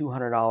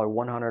 $200,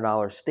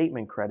 $100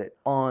 statement credit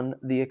on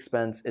the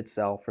expense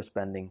itself for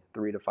spending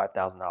 $3,000 to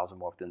 $5,000 or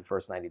more within the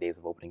first 90 days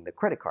of opening the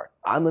credit card.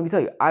 Let me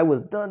tell you, I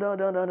was done.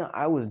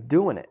 I was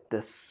doing it.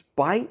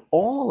 Despite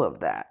all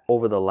of that,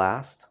 over the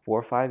last 4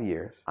 or 5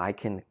 years, I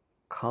can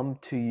come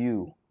to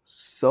you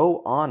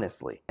so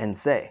honestly and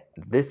say,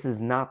 this is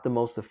not the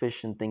most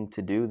efficient thing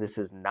to do. This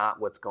is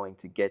not what's going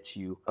to get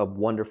you a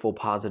wonderful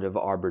positive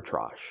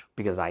arbitrage,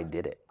 because I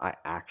did it. I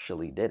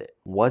actually did it.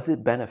 Was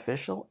it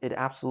beneficial? It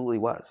absolutely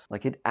was.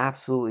 It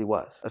absolutely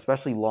was,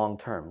 especially long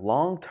term.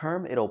 Long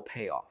term, it'll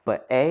pay off.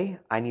 But A,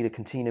 I need to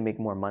continue to make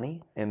more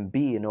money. And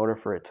B, in order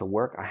for it to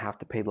work, I have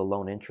to pay the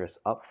loan interest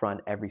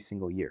upfront every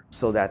single year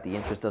so that the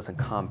interest doesn't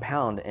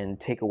compound and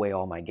take away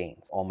all my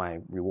gains, all my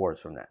rewards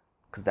from that.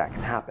 Because that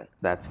can happen.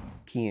 That's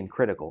key and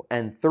critical.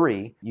 And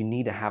 3, you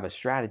need to have a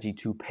strategy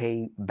to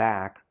pay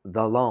back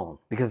the loan,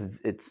 because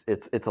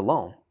it's a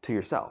loan to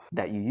yourself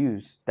that you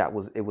use.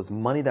 It was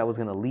money that was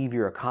going to leave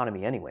your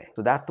economy anyway.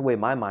 So that's the way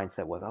my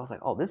mindset was. I was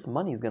like, oh, this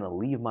money is going to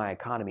leave my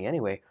economy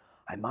anyway.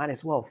 I might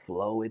as well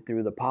flow it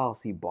through the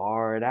policy,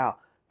 borrow it out,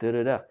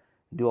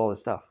 do all this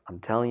stuff. I'm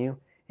telling you,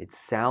 it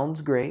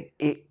sounds great.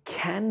 It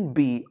can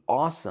be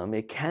awesome.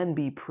 It can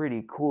be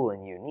pretty cool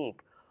and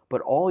unique. But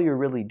all you're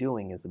really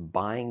doing is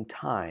buying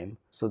time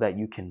so that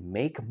you can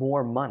make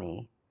more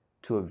money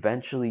to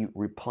eventually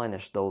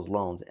replenish those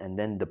loans and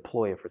then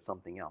deploy it for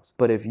something else.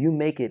 But if you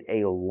make it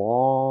a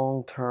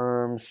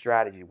long-term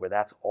strategy where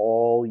that's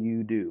all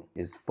you do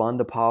is fund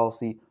a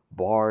policy,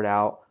 borrow it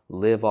out,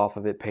 live off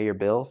of it, pay your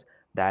bills,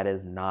 that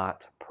is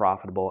not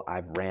profitable.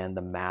 I've ran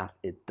the math.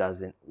 It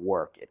doesn't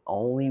work. It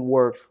only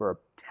works for a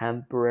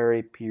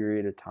temporary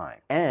period of time.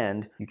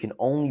 And you can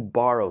only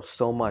borrow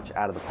so much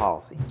out of the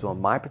policy. So in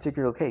my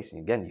particular case,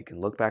 and again, you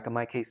can look back at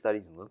my case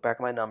studies and look back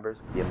at my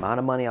numbers, the amount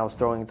of money I was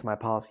throwing into my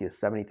policy is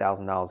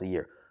 $70,000 a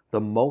year.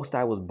 The most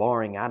I was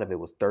borrowing out of it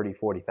was 30,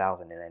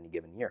 40,000 in any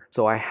given year.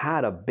 So I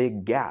had a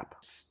big gap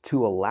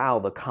to allow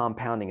the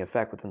compounding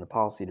effect within the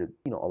policy to,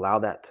 allow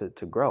that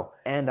to grow.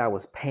 And I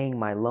was paying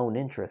my loan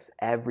interest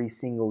every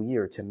single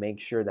year to make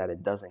sure that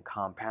it doesn't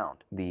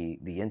compound the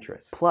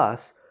interest.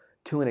 Plus,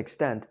 to an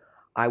extent,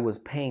 I was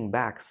paying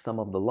back some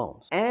of the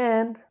loans.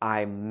 And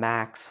I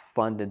max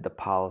funded the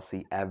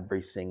policy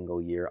every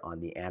single year on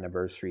the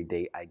anniversary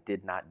date. I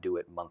did not do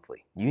it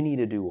monthly. You need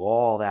to do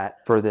all that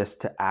for this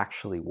to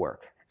actually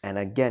work. And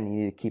again,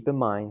 you need to keep in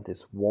mind,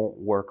 this won't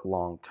work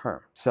long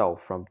term. So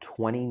from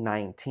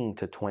 2019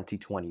 to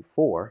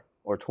 2024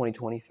 or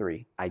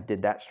 2023, I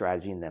did that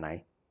strategy and then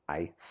I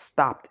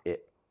stopped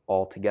it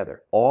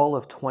altogether. All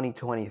of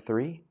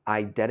 2023,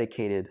 I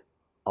dedicated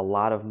a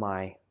lot of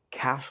my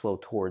cash flow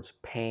towards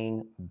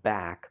paying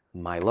back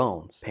my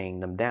loans, paying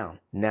them down.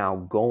 Now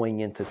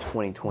going into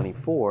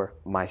 2024,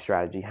 my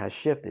strategy has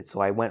shifted. So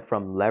I went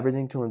from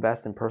leveraging to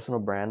invest in personal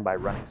brand by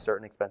running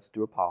certain expenses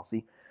through a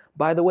policy.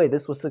 By the way,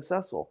 this was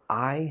successful.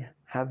 I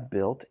have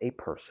built a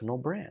personal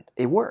brand.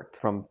 It worked.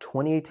 From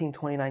 2018,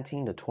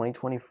 2019 to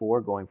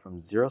 2024, going from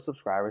 0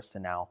 subscribers to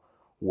now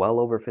well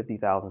over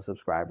 50,000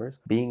 subscribers,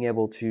 being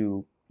able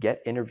to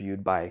get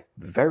interviewed by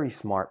very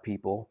smart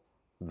people,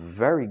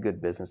 very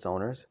good business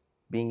owners,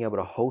 being able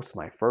to host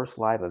my first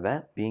live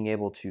event, being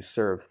able to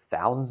serve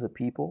thousands of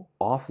people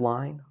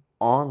offline,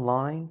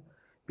 online,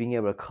 being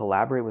able to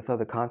collaborate with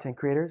other content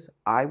creators.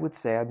 I would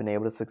say I've been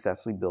able to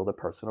successfully build a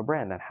personal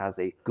brand that has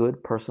a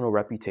good personal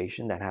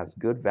reputation, that has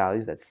good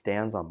values, that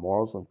stands on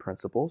morals and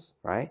principles,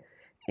 right,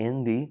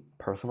 in the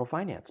personal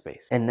finance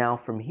space. And now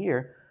from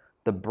here,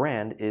 the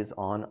brand is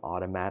on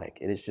automatic.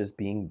 It is just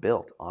being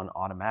built on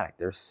automatic.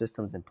 There's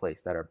systems in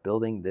place that are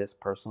building this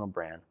personal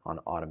brand on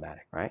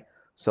automatic, right?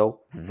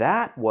 So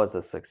that was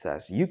a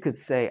success. You could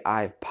say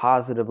I've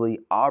positively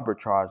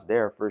arbitraged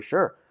there for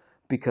sure,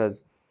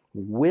 because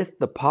with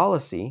the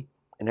policy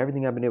and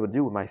everything I've been able to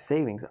do with my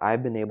savings,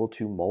 I've been able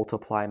to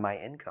multiply my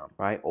income,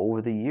 right,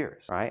 over the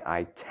years, right?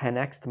 I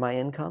 10x'd my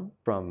income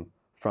from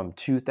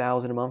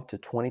 $2,000 a month to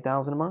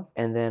 $20,000 a month.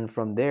 And then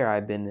from there,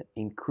 I've been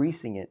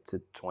increasing it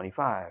to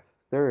 25,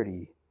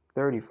 30,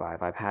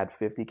 35. I've had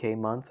 50K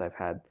months. I've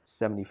had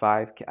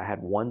 75. I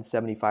had one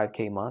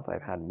 75K month.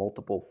 I've had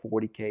multiple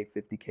 40K,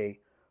 50K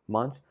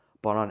months.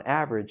 But on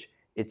average,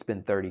 it's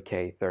been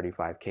 30K,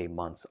 35K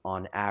months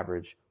on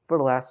average for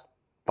the last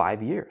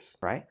 5 years,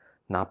 right?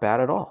 Not bad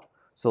at all.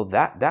 So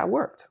that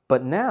worked.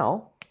 But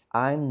now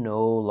I'm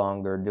no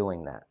longer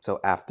doing that. So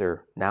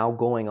after now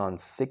going on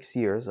 6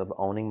 years of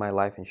owning my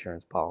life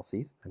insurance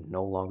policies, I'm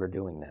no longer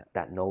doing that.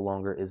 That no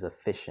longer is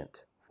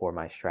efficient for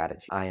my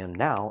strategy. I am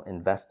now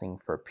investing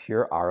for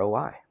pure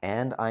ROI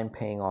and I'm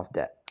paying off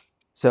debt.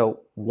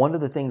 So one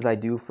of the things I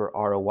do for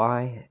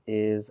ROI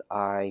is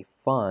I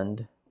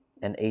fund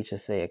an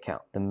HSA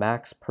account. The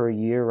max per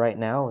year right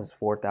now is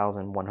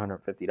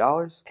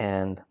 $4,150,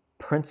 and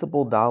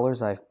principal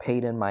dollars I've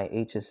paid in my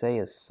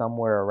HSA is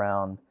somewhere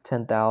around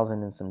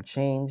 10,000 and some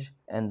change,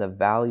 and the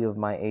value of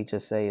my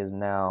HSA is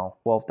now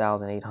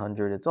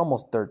 12,800. It's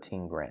almost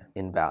 13 grand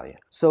in value.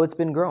 So it's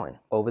been growing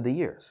over the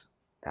years.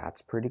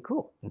 That's pretty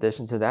cool. In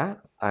addition to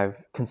that,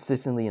 I've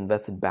consistently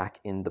invested back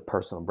in the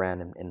personal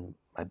brand and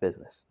my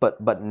business,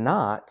 but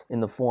not in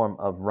the form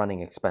of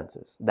running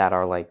expenses that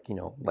are like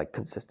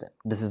consistent.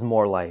 This is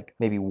more like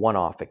maybe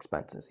one-off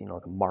expenses,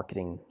 like a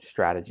marketing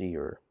strategy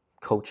or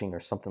coaching or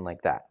something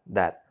like that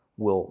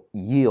will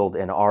yield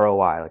an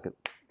ROI. Like,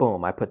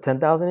 boom, I put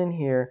 10,000 in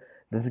here.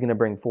 This is going to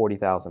bring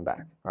 40,000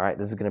 back. All right.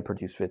 This is going to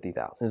produce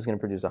 50,000. This is going to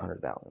produce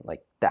 100,000,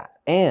 like that.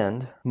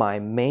 And my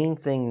main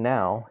thing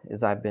now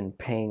is I've been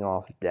paying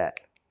off debt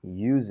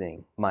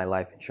using my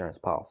life insurance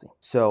policy.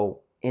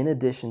 So in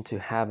addition to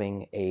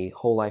having a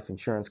whole life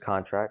insurance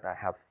contract, I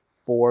have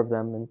 4 of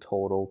them in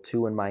total,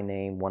 2 in my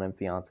name, 1 in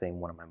fiance and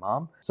 1 in my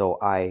mom. So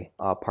I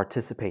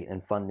participate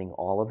in funding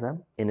all of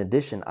them. In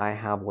addition, I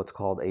have what's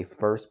called a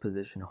first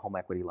position home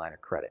equity line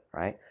of credit,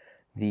 right?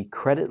 The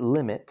credit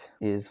limit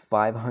is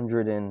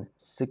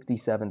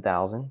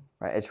 $567,000,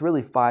 right? It's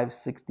really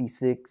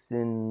 566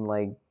 and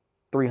like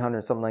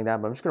 300, something like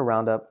that, but I'm just gonna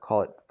round up,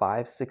 call it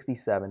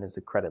 567 is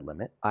the credit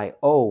limit. I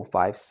owe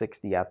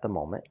 560 at the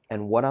moment.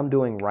 And what I'm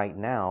doing right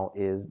now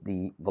is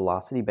the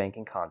velocity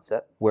banking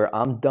concept, where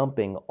I'm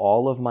dumping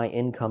all of my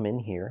income in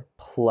here,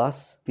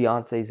 plus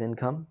fiance's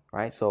income,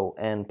 right? So,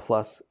 and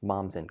plus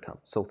mom's income.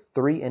 So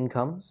 3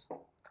 incomes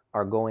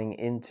are going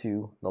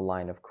into the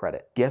line of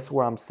credit. Guess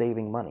where I'm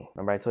saving money?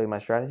 Remember I told you my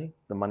strategy?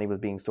 The money was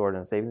being stored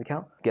in a savings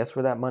account. Guess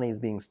where that money is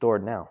being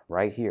stored now?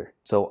 Right here.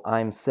 So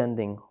I'm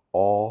sending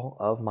all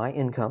of my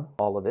income,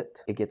 all of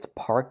it. It gets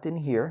parked in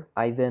here.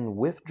 I then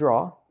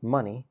withdraw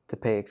money to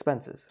pay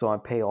expenses. So I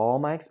pay all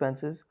my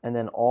expenses, and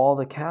then all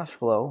the cash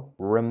flow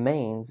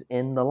remains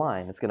in the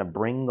line. It's gonna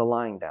bring the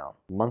line down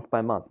month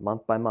by month,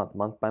 month by month,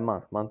 month by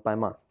month, month by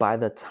month. By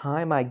the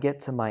time I get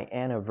to my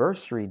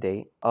anniversary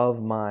date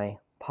of my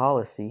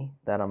policy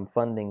that I'm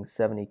funding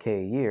 70K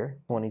a year,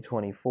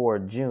 2024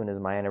 June is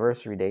my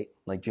anniversary date,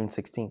 like June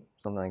 16th,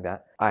 something like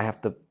that. I have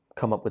to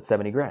come up with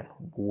 70 grand.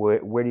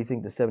 Where do you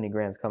think the 70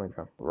 grand is coming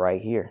from?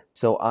 Right here.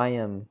 So I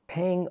am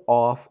paying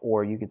off,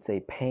 or you could say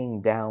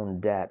paying down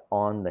debt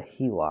on the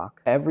HELOC.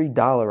 Every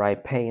dollar I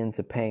pay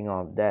into paying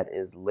off debt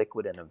is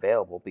liquid and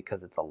available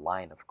because it's a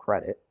line of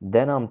credit.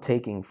 Then I'm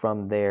taking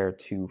from there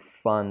to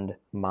fund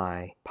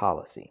my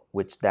policy,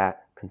 which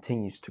that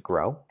continues to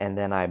grow, and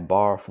then I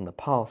borrow from the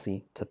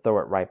policy to throw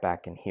it right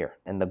back in here.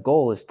 And the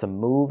goal is to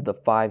move the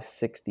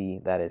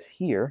 560 that is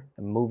here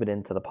and move it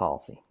into the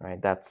policy,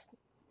 right? That's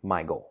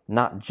my goal.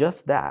 Not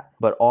just that,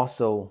 but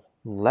also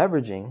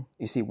leveraging.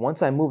 You see,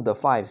 once I move the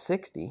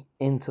 560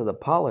 into the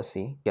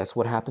policy, guess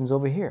what happens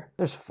over here?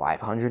 There's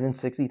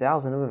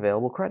 560,000 of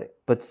available credit.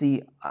 But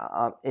see,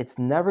 it's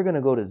never going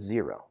to go to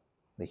zero,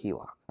 the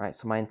HELOC, right?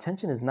 So my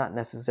intention is not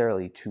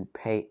necessarily to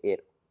pay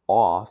it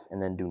off and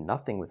then do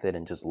nothing with it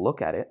and just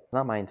look at it. It's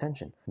not my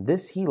intention.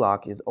 This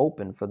HELOC is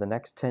open for the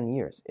next 10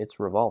 years. It's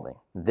revolving.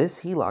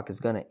 This HELOC is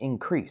going to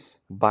increase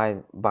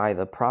by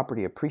the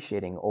property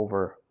appreciating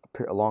over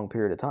a long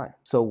period of time.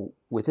 So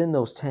within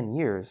those 10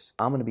 years,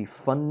 I'm going to be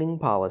funding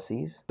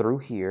policies through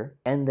here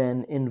and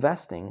then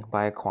investing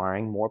by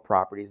acquiring more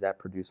properties that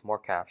produce more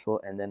cash flow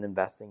and then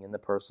investing in the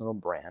personal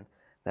brand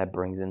that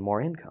brings in more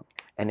income.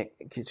 And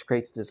it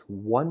creates this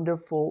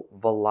wonderful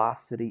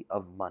velocity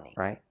of money,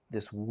 right?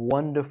 This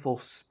wonderful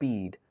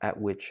speed at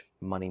which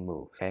money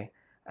moves, okay?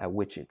 At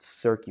which it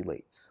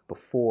circulates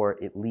before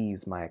it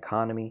leaves my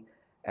economy.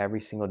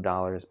 Every single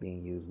dollar is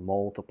being used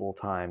multiple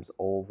times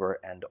over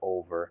and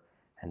over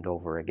and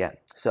over again.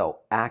 So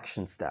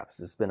action steps.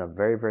 It's been a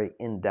very, very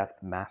in-depth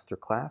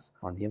masterclass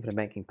on the infinite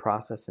banking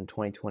process in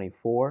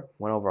 2024.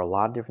 Went over a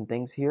lot of different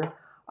things here.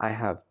 I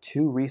have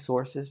 2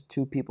 resources,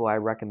 2 people I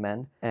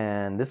recommend,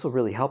 and this will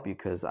really help you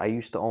because I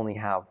used to only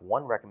have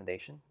one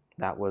recommendation.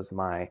 That was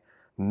my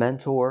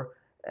mentor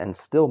and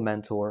still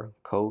mentor,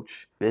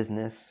 coach,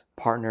 business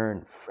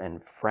partner,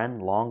 and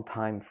friend,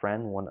 longtime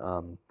friend,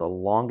 the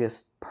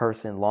longest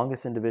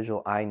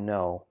individual I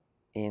know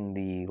in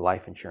the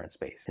life insurance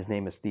space. His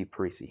name is Steve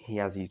Parisi. He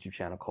has a YouTube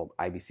channel called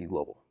IBC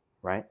Global,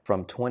 right?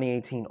 From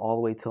 2018 all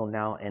the way till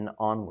now and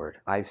onward,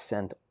 I've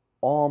sent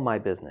all my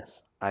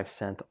business. I've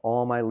sent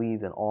all my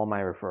leads and all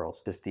my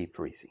referrals to Steve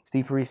Parisi.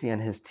 Steve Parisi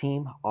and his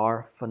team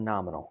are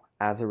phenomenal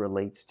as it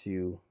relates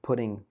to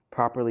putting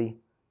properly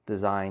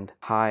designed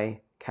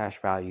high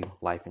cash value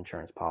life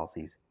insurance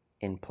policies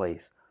in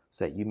place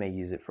so that you may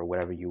use it for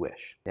whatever you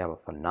wish. They have a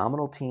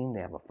phenomenal team.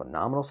 They have a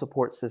phenomenal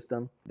support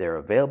system. They're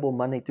available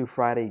Monday through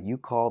Friday. You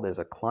call, there's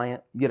a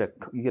client. You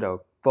get a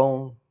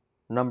phone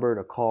number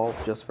to call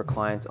just for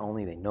clients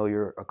only. They know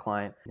you're a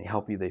client. They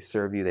help you. They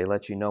serve you. They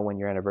let you know when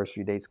your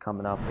anniversary date's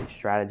coming up. They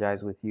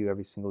strategize with you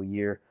every single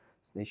year.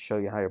 So they show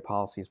you how your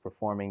policy is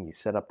performing. You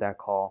set up that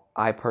call.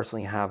 I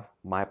personally have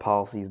my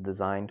policies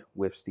designed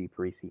with Steve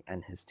Parisi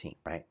and his team,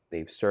 right?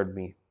 They've served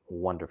me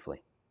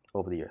wonderfully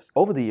over the years.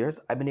 Over the years,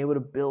 I've been able to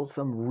build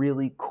some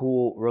really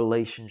cool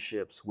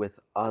relationships with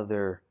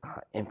other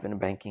infinite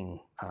banking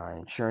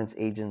insurance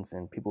agents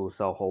and people who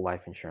sell whole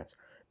life insurance.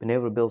 Been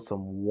able to build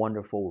some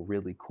wonderful,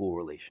 really cool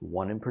relations.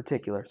 One in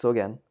particular. So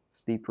again,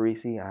 Steve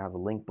Parisi, I have a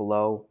link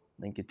below,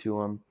 link it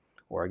to him.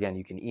 Or again,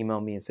 you can email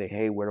me and say,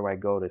 hey, where do I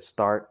go to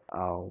start?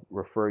 I'll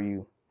refer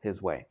you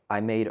his way. I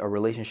made a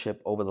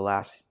relationship over the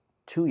last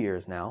 2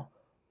 years now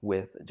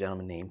with a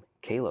gentleman named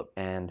Caleb.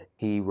 And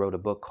he wrote a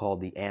book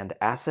called The And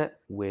Asset,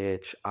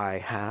 which I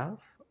have.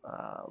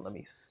 Let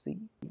me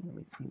see.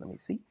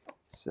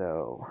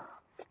 So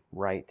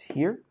right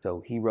here.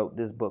 So he wrote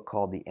this book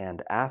called The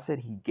And Asset.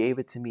 He gave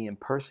it to me in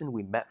person.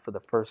 We met for the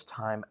first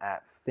time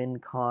at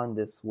FinCon.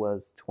 This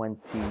was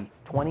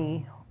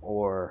 2020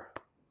 or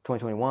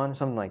 2021,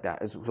 something like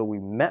that. So we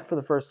met for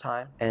the first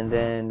time and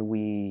then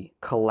we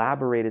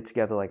collaborated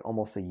together like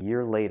almost a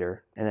year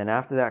later. And then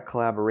after that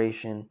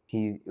collaboration,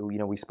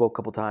 we spoke a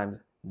couple times.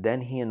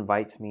 Then he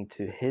invites me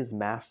to his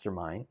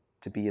mastermind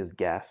to be his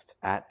guest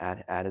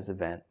at his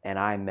event. And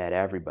I met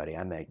everybody.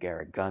 I met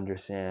Garrett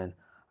Gunderson.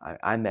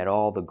 I met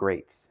all the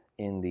greats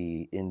in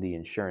the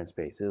insurance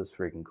space. It was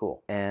freaking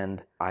cool.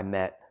 And I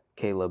met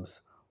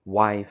Caleb's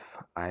wife.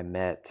 I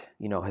met,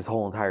 his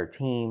whole entire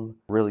team.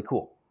 Really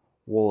cool.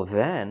 Well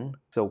then,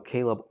 so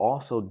Caleb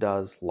also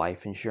does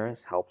life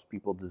insurance, helps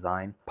people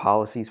design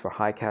policies for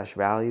high cash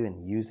value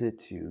and use it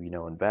to,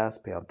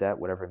 invest, pay off debt,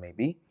 whatever it may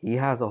be. He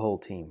has a whole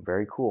team,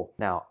 very cool.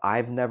 Now,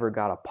 I've never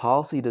got a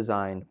policy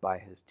designed by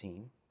his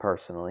team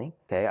personally,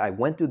 okay? I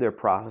went through their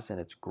process and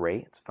it's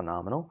great, it's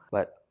phenomenal,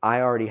 but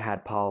I already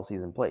had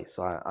policies in place,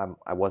 so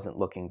I wasn't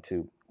looking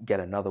to get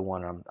another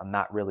one. I'm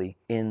not really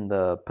in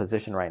the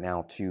position right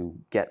now to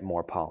get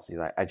more policies.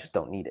 I just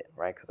don't need it,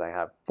 right? Because I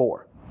have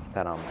 4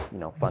 that I'm,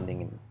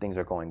 funding and things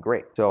are going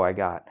great. So I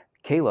got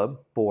Caleb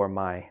for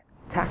my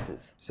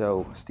taxes.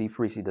 So Steve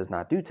Parisi does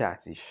not do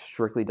taxes,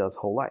 strictly does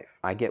whole life.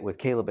 I get with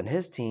Caleb and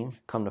his team,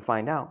 come to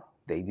find out,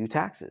 they do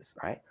taxes,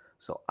 right?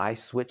 So I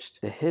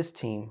switched to his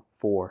team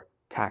for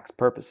tax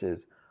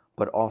purposes,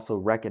 but also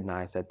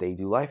recognize that they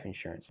do life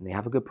insurance and they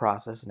have a good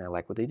process and I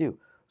like what they do.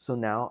 So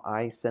now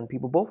I send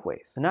people both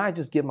ways. So now I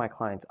just give my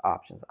clients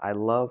options. I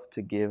love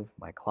to give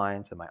my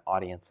clients and my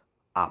audience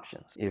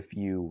options. If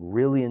you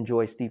really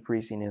enjoy Steve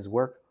Parisi and his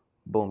work,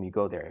 boom, you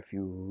go there. If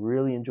you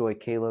really enjoy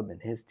Caleb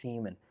and his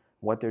team and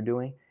what they're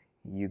doing,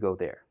 you go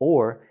there.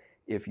 Or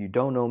if you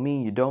don't know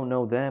me, you don't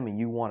know them, and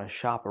you want to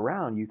shop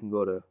around, you can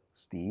go to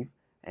Steve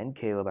and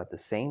Caleb at the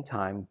same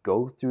time,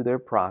 go through their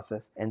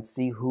process and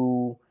see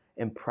who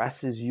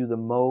impresses you the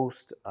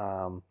most,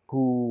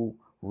 who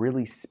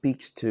really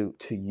speaks to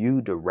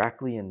you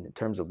directly in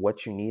terms of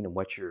what you need and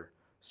what you're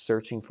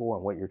searching for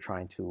and what you're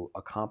trying to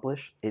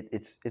accomplish.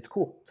 It's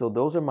cool. So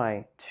those are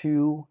my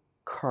two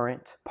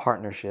current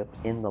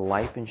partnerships in the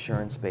life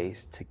insurance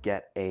space to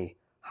get a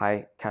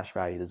high cash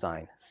value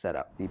design set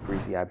up. The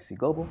Parisi IBC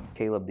Global,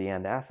 Caleb the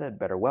End Asset,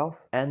 Better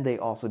Wealth, and they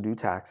also do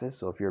taxes.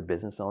 So if you're a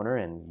business owner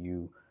and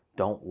you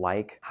don't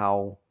like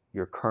how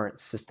your current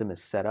system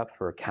is set up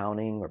for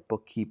accounting or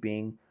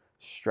bookkeeping,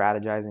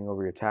 strategizing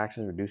over your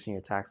taxes, reducing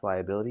your tax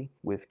liability,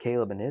 with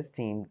Caleb and his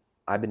team,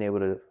 I've been able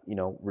to,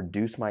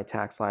 reduce my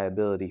tax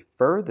liability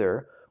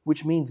further,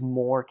 which means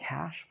more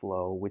cash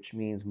flow, which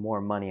means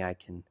more money I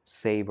can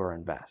save or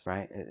invest,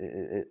 right?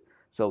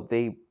 So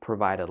they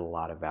provided a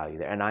lot of value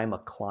there. And I'm a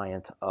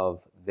client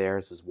of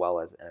theirs as well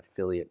as an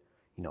affiliate,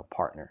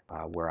 partner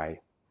where I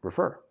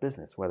refer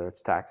business, whether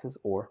it's taxes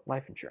or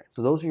life insurance.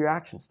 So those are your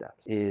action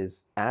steps.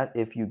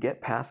 If you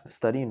get past the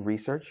study and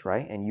research,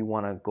 right, and you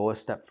want to go a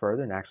step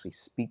further and actually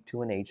speak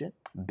to an agent,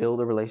 build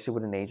a relationship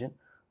with an agent,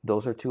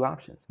 those are two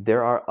options.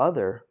 There are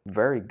other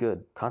very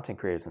good content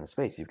creators in the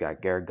space. You've got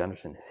Garrett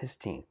Gunderson and his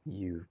team.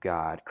 You've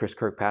got Chris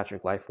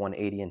Kirkpatrick, Life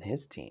 180 and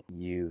his team.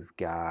 You've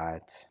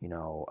got,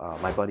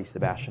 my buddy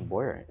Sebastian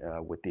Boyer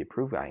with The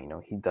Approved Guy.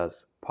 He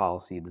does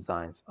policy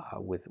designs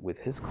with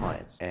his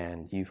clients.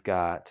 And you've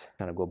got,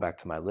 kind of go back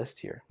to my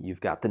list here,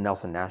 you've got the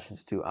Nelson Nash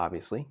Institute,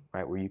 obviously,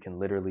 right, where you can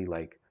literally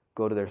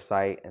go to their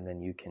site and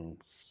then you can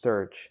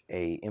search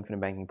a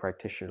infinite banking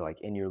practitioner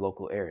in your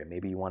local area.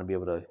 Maybe you want to be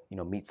able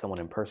to meet someone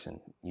in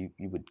person. You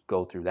would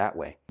go through that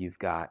way. You've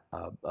got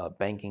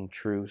Banking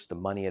Truce, the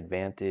Money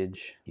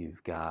Advantage.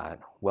 You've got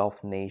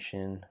Wealth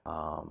Nation.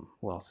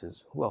 Who else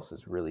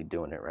is really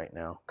doing it right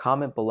now?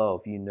 Comment below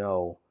if you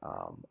know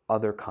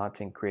other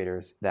content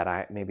creators that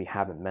I maybe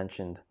haven't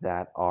mentioned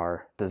that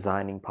are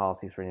designing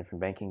policies for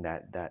infinite banking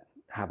that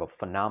have a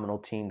phenomenal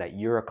team that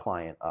you're a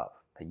client of,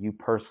 that you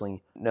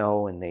personally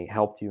know and they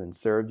helped you and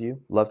served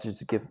you. Love to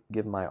just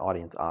give my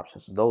audience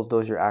options. So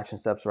those are your action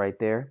steps right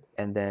there.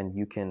 And then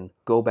you can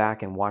go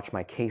back and watch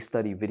my case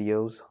study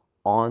videos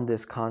on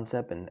this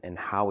concept and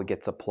how it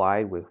gets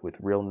applied with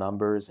real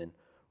numbers and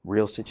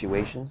real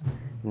situations.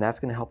 And that's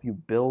gonna help you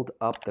build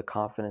up the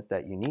confidence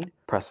that you need.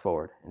 Press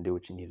forward and do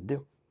what you need to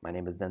do. My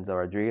name is Denzel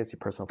Rodriguez, your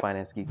personal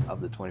finance geek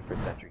of the 21st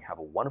century. Have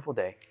a wonderful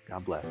day.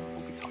 God bless.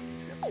 We'll be talking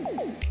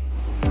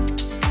soon.